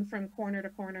line from corner to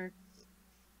corner.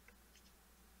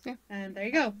 Yeah. And there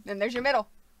you go. And there's your middle.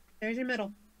 There's your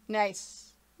middle.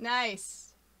 Nice.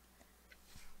 Nice.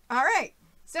 All right.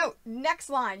 So next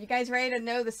line. You guys ready to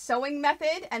know the sewing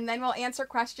method? And then we'll answer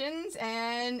questions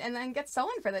and then get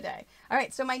sewing for the day. All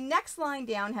right. So my next line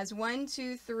down has 1,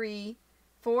 2, 3,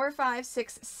 4, 5,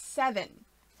 6, 7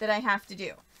 that I have to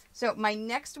do. So my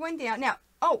next one down. Now,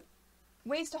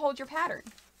 ways to hold your pattern.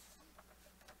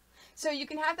 So you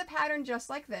can have the pattern just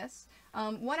like this.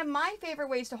 One of my favorite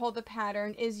ways to hold the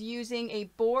pattern is using a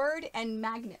board and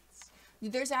magnets.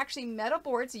 There's actually metal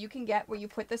boards that you can get where you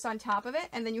put this on top of it,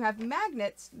 and then you have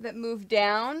magnets that move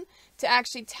down to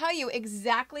actually tell you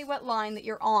exactly what line that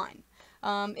you're on.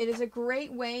 It is a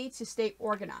great way to stay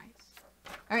organized.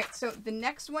 All right, so the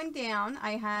next one down,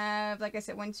 I have, like I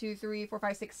said, 1, 2, 3, 4,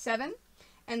 5, 6, 7.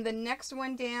 And the next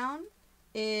one down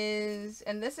is,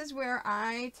 and this is where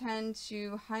I tend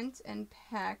to hunt and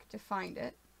peck to find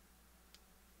it.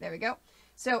 There we go.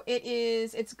 So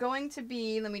it's going to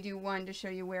be, let me do 1 to show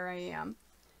you where I am.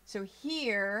 So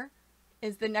here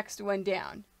is the next one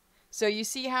down. So you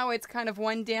see how it's kind of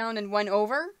 1 down and 1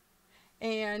 over?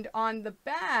 And on the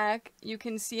back, you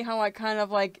can see how I kind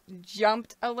of like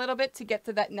jumped a little bit to get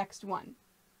to that next one.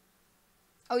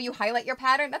 Oh, you highlight your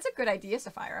pattern? That's a good idea,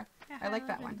 Sapphira. Yeah, I like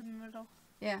that highlighted one. in the middle.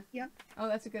 Yeah. Yep. Oh,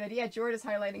 that's a good idea. Jordan's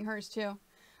highlighting hers too.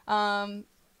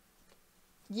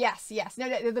 Yes.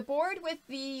 No, the board with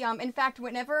the, in fact,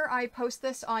 whenever I post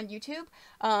this on YouTube,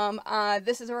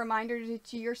 this is a reminder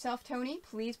to yourself, Tony,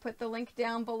 please put the link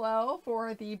down below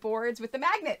for the boards with the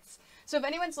magnets. So if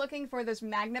anyone's looking for those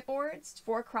magnet boards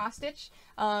for cross stitch,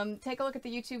 take a look at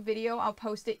the YouTube video. I'll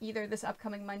post it either this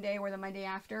upcoming Monday or the Monday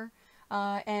after.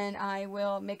 And I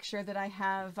will make sure that I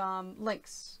have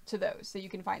links to those so you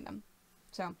can find them.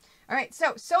 So, all right,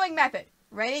 so sewing method.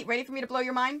 Ready for me to blow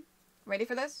your mind? Ready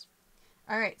for this?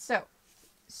 All right, so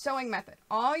sewing method.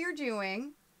 All you're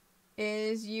doing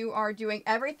is you are doing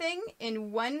everything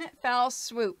in one fell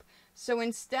swoop. So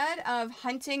instead of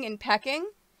hunting and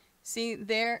pecking, see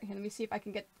there, let me see if I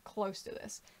can get close to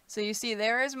this. So you see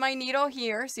there is my needle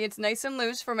here. See, it's nice and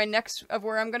loose for my next of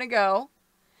where I'm going to go.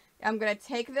 I'm going to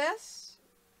take this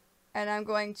and I'm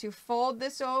going to fold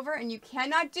this over, and you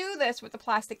cannot do this with the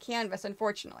plastic canvas,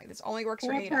 unfortunately. This only works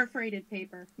for Aida. Or perforated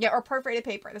paper. Yeah, or perforated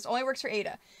paper. This only works for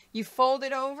Aida. You fold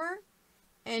it over,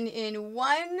 and in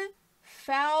one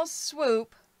foul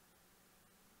swoop,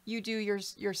 you do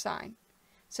your sign.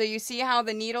 So you see how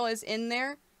the needle is in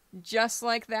there, just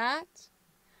like that.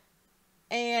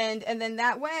 And then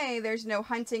that way, there's no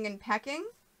hunting and pecking.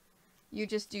 You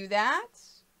just do that,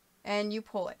 and you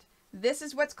pull it. This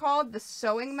is what's called the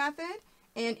sewing method.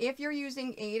 And if you're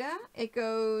using Aida, it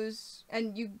goes,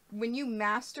 and when you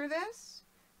master this,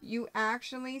 you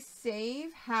actually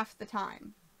save half the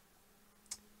time.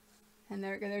 And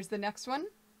there's the next one.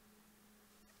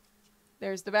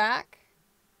 There's the back.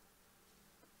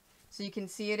 So you can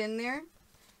see it in there.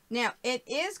 Now, it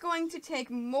is going to take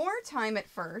more time at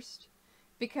first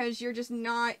because you're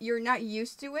not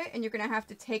used to it, and you're going to have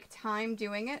to take time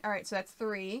doing it. All right, so that's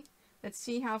 3. Let's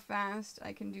see how fast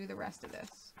I can do the rest of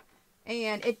this.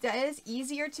 And it is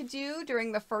easier to do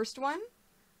during the first one.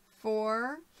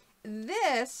 4.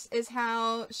 This is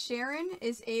how Sharon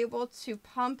is able to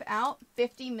pump out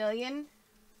 50 million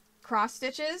cross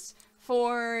stitches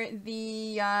for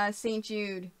the St.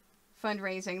 Jude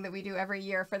fundraising that we do every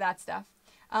year for that stuff.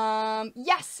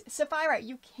 Yes, Sapphira,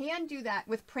 you can do that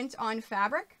with print on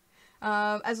fabric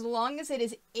as long as it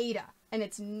is Aida and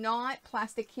it's not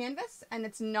plastic canvas and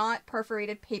it's not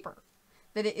perforated paper.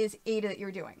 That it is Aida that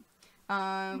you're doing.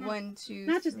 One, two,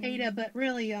 not just three. Aida, but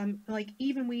really, like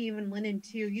even linen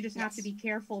too. You just have to be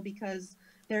careful because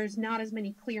there's not as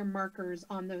many clear markers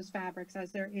on those fabrics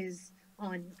as there is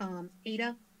on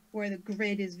Aida, where the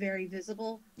grid is very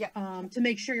visible. Yeah. To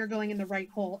make sure you're going in the right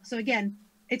hole. So again,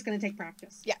 it's going to take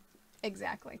practice. Yeah,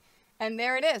 exactly. And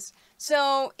there it is.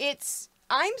 So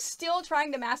I'm still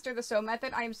trying to master the sew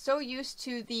method. I'm so used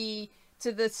to the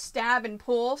stab and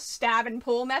pull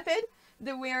method.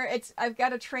 Where I've got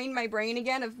to train my brain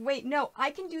again of, wait, no,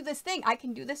 I can do this thing. I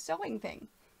can do this sewing thing.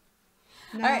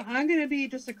 No, All right. I'm going to be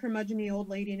just a curmudgeon-y old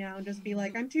lady now and just be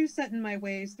like, I'm too set in my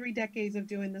ways. 3 decades of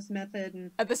doing this method. And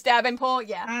At the stab and pull,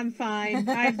 yeah. I'm fine.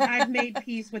 I've made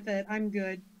peace with it. I'm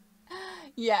good.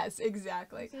 Yes,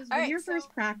 exactly. When you're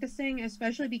first practicing,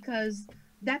 especially because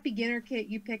that beginner kit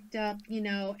you picked up,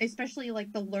 especially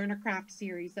like the Learn a Craft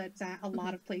series that's at a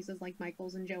lot of places like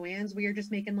Michael's and Joann's, where you're just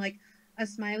making like a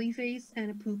smiley face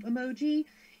and a poop emoji.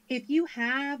 If you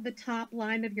have the top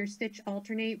line of your stitch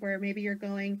alternate, where maybe you're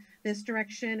going this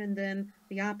direction and then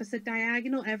the opposite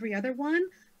diagonal every other one,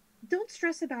 don't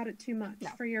stress about it too much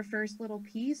for your first little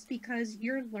piece, because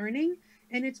you're learning,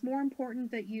 and it's more important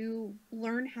that you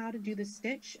learn how to do the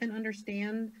stitch and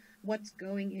understand what's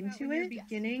going into it.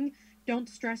 Beginning, don't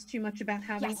stress too much about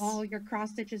having all your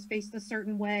cross stitches faced a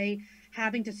certain way,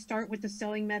 having to start with the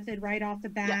sewing method right off the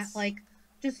bat. Like,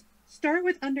 just start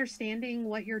with understanding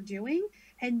what you're doing,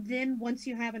 and then once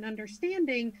you have an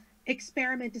understanding,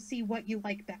 experiment to see what you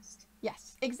like best.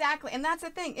 Yes, exactly. And that's the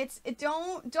thing.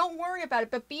 Don't worry about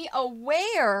it, but be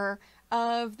aware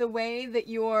of the way that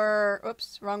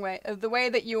the way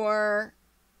that your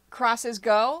crosses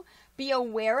go. Be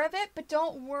aware of it, but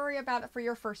don't worry about it for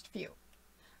your first few.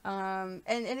 And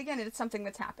again, it's something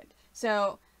that's happened.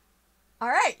 So, all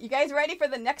right, you guys ready for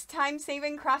the next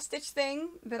time-saving cross-stitch thing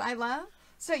that I love?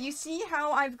 So you see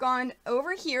how I've gone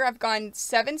over here. I've gone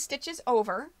 7 stitches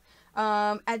over.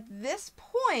 At this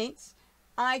point,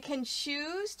 I can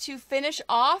choose to finish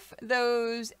off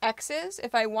those X's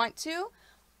if I want to.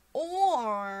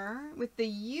 Or with the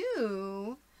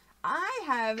U, I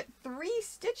have 3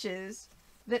 stitches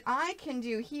that I can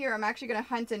do here. I'm actually going to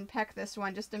hunt and peck this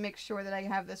one just to make sure that I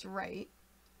have this right,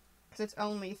 because it's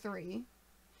only 3.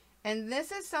 And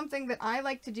this is something that I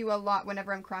like to do a lot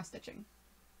whenever I'm cross-stitching.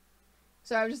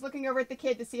 So I was just looking over at the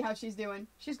kid to see how she's doing.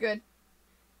 She's good.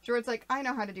 Jordan's like, I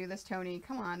know how to do this, Tony.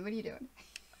 Come on, what are you doing?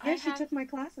 Yeah, she took my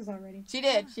classes already. She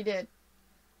did, she did.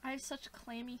 I have such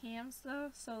clammy hands, though,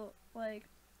 so, like,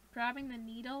 grabbing the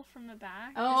needle from the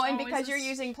back. Oh, and because you're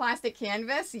using plastic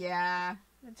canvas? Yeah.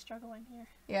 I've been struggling here.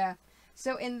 Yeah.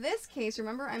 So in this case,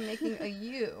 remember I'm making a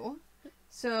U.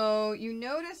 So you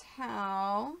notice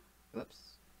how,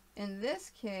 in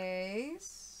this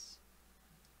case,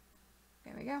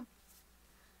 there we go.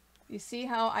 You see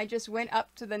how I just went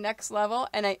up to the next level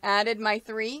and I added my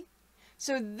 3?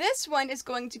 So this one is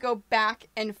going to go back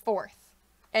and forth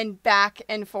and back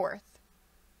and forth.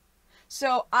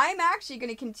 So I'm actually going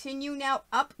to continue now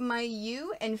up my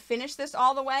U and finish this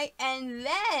all the way, and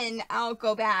then I'll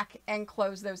go back and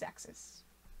close those X's.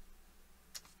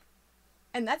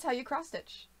 And that's how you cross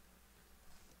stitch.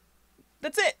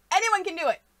 That's it. Anyone can do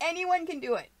it. Anyone can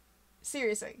do it.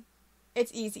 Seriously.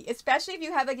 It's easy, especially if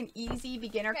you have like an easy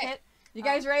beginner kit. You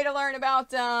guys ready to learn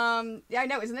about, yeah, I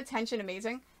know, isn't the tension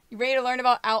amazing? You ready to learn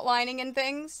about outlining and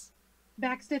things?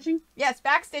 Backstitching? Yes,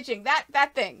 backstitching.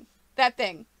 That thing. That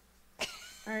thing.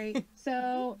 All right.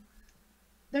 So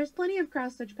there's plenty of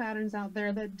cross stitch patterns out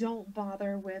there that don't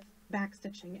bother with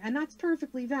backstitching, and that's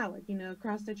perfectly valid. You know,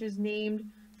 cross stitch is named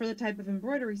for the type of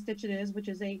embroidery stitch it is, which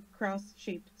is a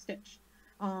cross-shaped stitch.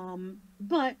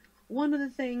 But one of the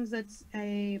things that's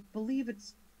believe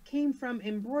it's came from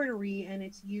embroidery and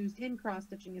it's used in cross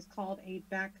stitching is called a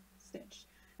back stitch.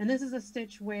 And this is a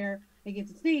stitch where it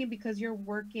gets its name because you're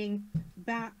working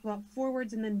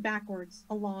forwards and then backwards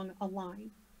along a line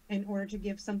in order to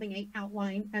give something an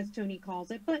outline, as Tony calls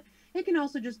it. But it can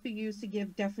also just be used to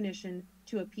give definition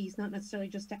to a piece, not necessarily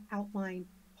just to outline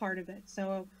part of it.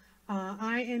 So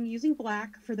I am using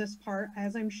black for this part,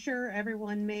 as I'm sure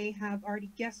everyone may have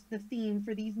already guessed the theme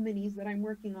for these minis that I'm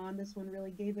working on. This one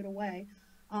really gave it away.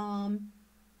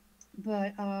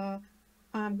 But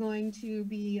I'm going to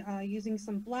be using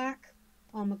some black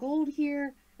on the gold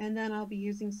here, and then I'll be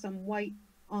using some white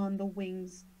on the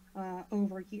wings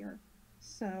over here.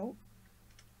 So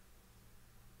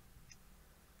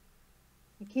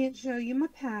I can't show you my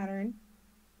pattern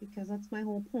because that's my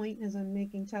whole point, is I'm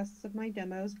making tests of my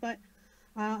demos, but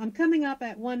I'm coming up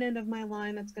at one end of my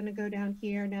line that's going to go down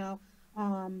here. Now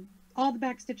all the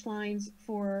backstitch lines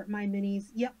for my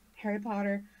minis, yep, Harry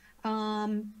Potter,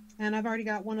 and I've already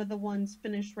got one of the ones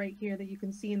finished right here that you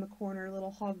can see in the corner,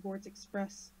 little Hogwarts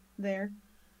Express there.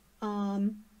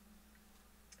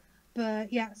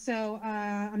 But yeah, so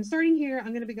I'm starting here. I'm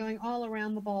going to be going all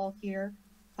around the ball here.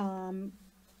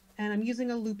 And I'm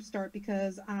using a loop start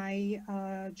because I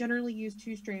generally use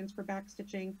 2 strands for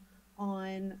backstitching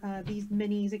on these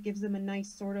minis. It gives them a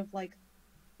nice sort of like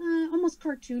almost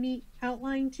cartoony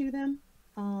outline to them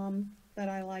that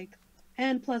I like.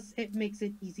 And plus it makes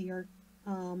it easier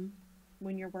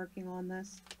when you're working on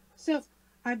this. So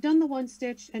I've done the 1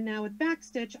 stitch, and now with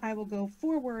backstitch I will go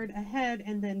forward, ahead,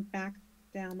 and then back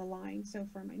down the line. So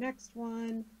for my next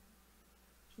one,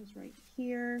 which is right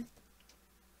here,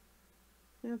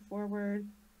 now forward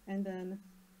and then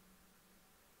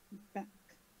back.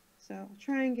 So I'll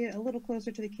try and get a little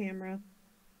closer to the camera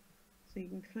so you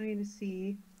can kind of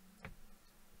see,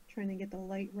 trying to get the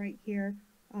light right here,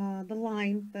 the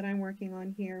line that I'm working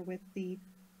on here with the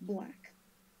black.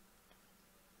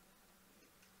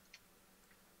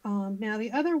 Now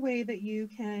the other way that you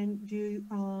can do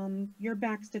your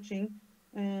backstitching,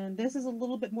 and this is a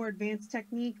little bit more advanced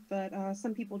technique, but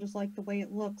some people just like the way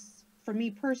it looks. For me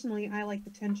personally, I like the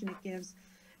tension it gives.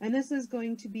 And this is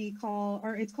going to be called,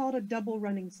 or it's called a double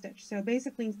running stitch. So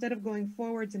basically, instead of going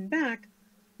forwards and back,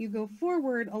 you go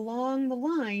forward along the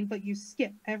line, but you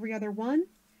skip every other one,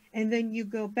 and then you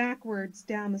go backwards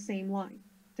down the same line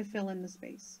to fill in the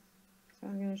space. So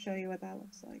I'm going to show you what that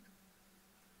looks like.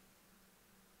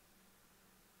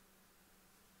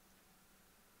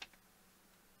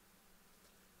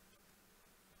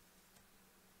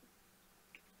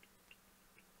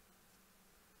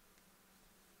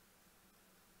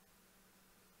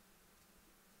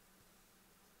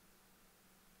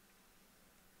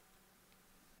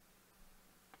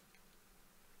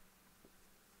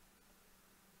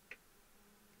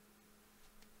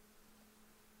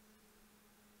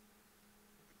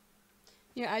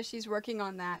 You know, as she's working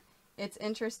on that, it's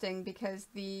interesting because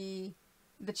the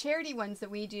charity ones that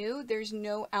we do, there's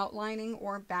no outlining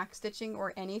or backstitching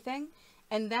or anything.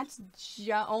 And that's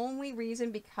the only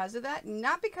reason because of that.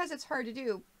 Not because it's hard to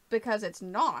do, because it's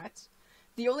not.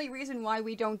 The only reason why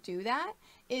we don't do that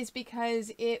is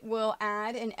because it will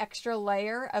add an extra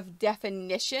layer of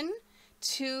definition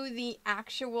to the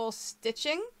actual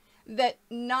stitching that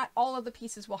not all of the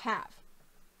pieces will have.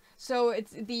 So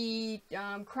it's the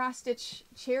cross-stitch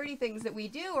charity things that we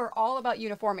do are all about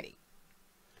uniformity.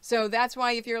 So that's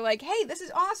why if you're like, hey, this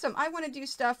is awesome, I want to do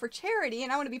stuff for charity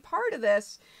and I want to be part of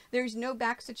this, there's no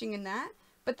backstitching in that.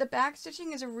 But the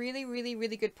backstitching is a really, really,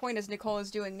 really good point, as Nicole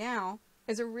is doing now,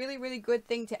 is a really, really good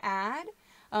thing to add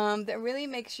that really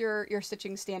makes your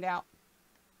stitching stand out.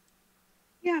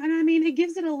 Yeah, and I mean, it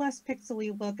gives it a less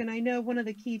pixely look. And I know one of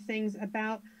the key things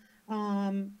about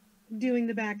doing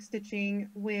the back stitching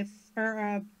with,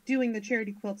 or doing the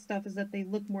charity quilt stuff, is that they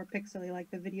look more pixely, like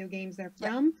the video games they're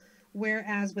from. Yep.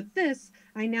 Whereas with this,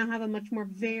 I now have a much more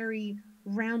very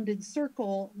rounded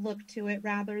circle look to it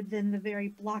rather than the very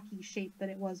blocky shape that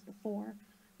it was before.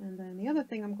 And then the other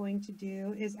thing I'm going to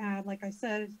do is add, like I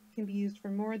said, it can be used for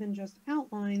more than just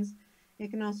outlines. It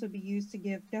can also be used to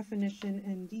give definition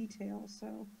and detail.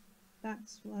 So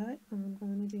that's what I'm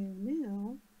going to do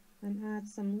now, and add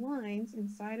some lines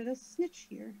inside of the snitch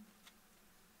here.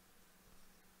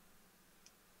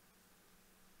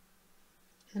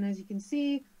 And as you can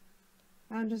see,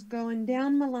 I'm just going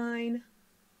down my line,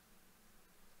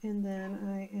 and then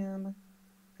I am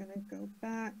going to go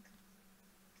back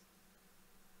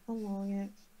along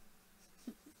it.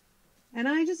 And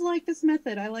I just like this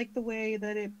method. I like the way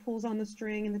that it pulls on the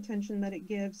string and the tension that it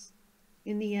gives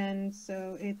in the end,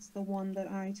 so it's the one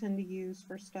that I tend to use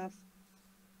for stuff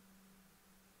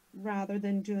rather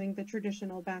than doing the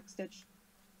traditional backstitch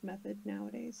method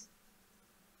nowadays.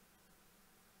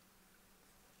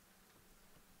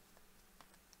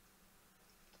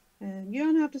 And you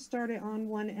don't have to start it on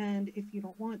one end if you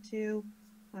don't want to.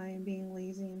 I am being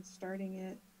lazy and starting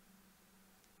it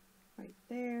right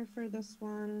there for this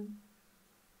one.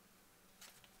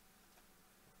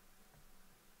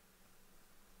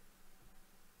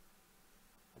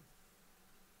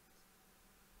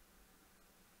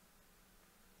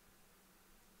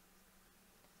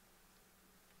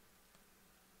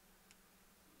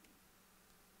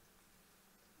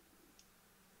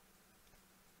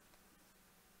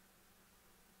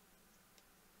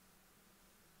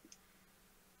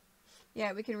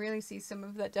 Yeah, we can really see some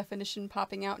of that definition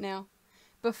popping out now.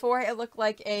 Before, it looked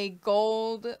like a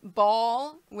gold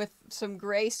ball with some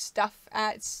gray stuff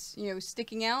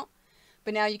sticking out.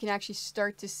 But now you can actually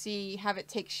start to have it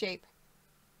take shape.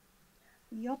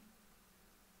 Yup.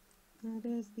 That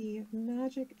is the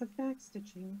magic of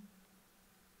backstitching.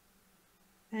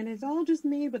 And it's all just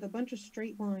made with a bunch of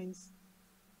straight lines.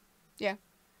 Yeah.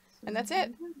 And that's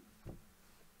it.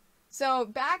 So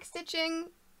backstitching,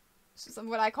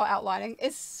 what I call outlining,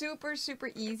 is super,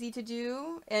 super easy to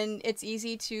do, and it's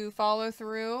easy to follow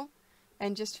through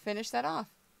and just finish that off.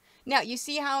 Now, you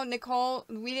see how Nicole,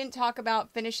 we didn't talk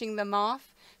about finishing them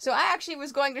off. So I actually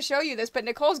was going to show you this, but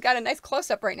Nicole's got a nice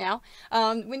close-up right now.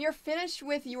 When you're finished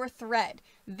with your thread,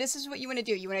 this is what you want to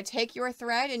do. You want to take your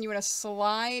thread and you want to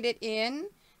slide it in.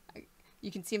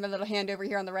 You can see my little hand over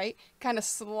here on the right. Kind of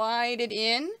slide it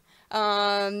in,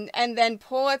 and then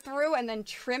pull it through and then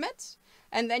trim it.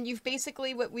 And then you've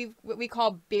basically what we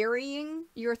call burying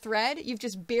your thread. You've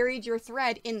just buried your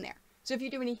thread in there. So if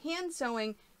you do any hand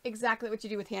sewing, exactly what you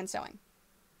do with hand sewing.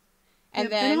 And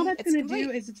then and all that's going to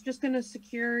do is it's just going to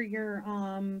secure your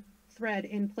thread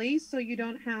in place, so you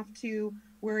don't have to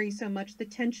worry so much the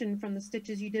tension from the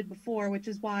stitches you did before, which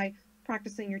is why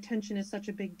practicing your tension is such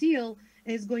a big deal,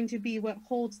 is going to be what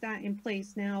holds that in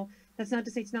place. Now, that's not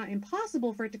to say it's not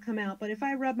impossible for it to come out, but if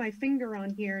I rub my finger on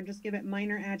here and just give it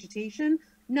minor agitation,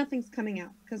 nothing's coming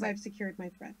out because I've secured my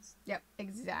threads. Yep,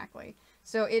 exactly.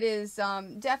 So it is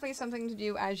definitely something to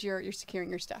do as you're securing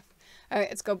your stuff. All right,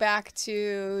 let's go back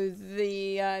to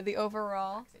the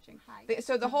overall.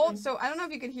 So the whole, so I don't know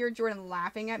if you could hear Jordan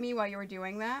laughing at me while you were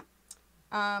doing that.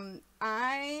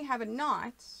 I have a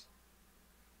knot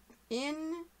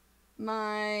in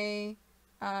my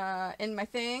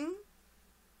thing.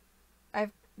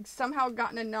 I've somehow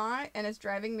gotten a knot and it's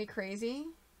driving me crazy.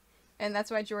 And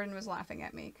that's why Jordan was laughing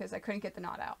at me, because I couldn't get the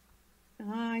knot out.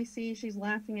 Ah, I see. She's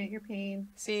laughing at your pain.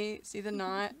 See the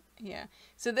knot? Yeah.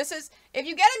 So this is, if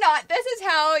you get a knot, this is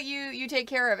how you take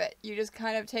care of it. You just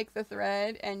kind of take the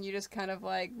thread and you just kind of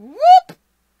like, whoop!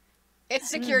 It's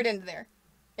secured into there.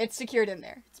 It's secured in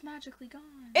there. It's magically gone.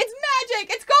 It's magic!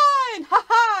 It's gone!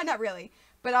 Haha! Not really.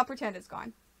 But I'll pretend it's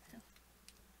gone.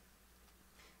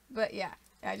 But yeah,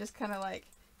 I just kind of like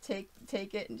take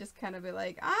it and just kind of be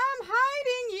like, I'm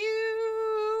hiding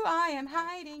you. I am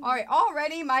hiding. All right,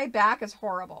 already my back is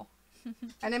horrible.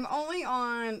 And I'm only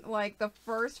on like the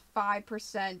first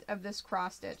 5% of this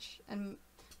cross stitch. And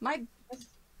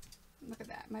look at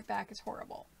that. My back is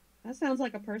horrible. That sounds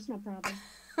like a personal problem.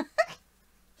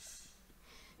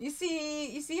 You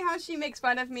see how she makes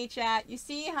fun of me, chat? You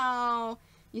see how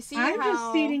I'm just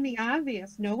stating the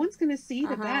obvious. No one's going to see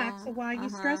the back, so why are you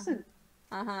stressing?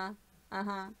 I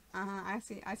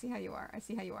see how you are. I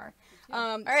see how you are.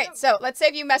 All right, so let's say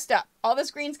if you messed up. All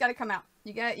this green's got to come out.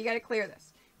 You got to clear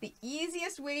this. The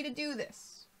easiest way to do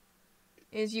this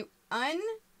is you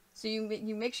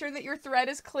make sure that your thread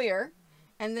is clear,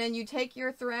 and then you take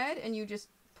your thread and you just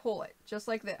pull it, just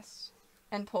like this,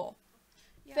 and pull.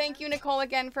 Yeah. Thank you, Nicole,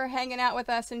 again for hanging out with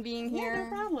us and being here. Yeah, no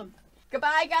problem.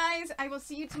 Goodbye, guys. I will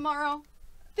see you tomorrow.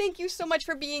 Thank you so much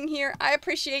for being here. I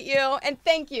appreciate you, and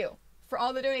thank you for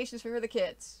all the donations for the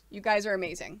kids. You guys are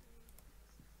amazing.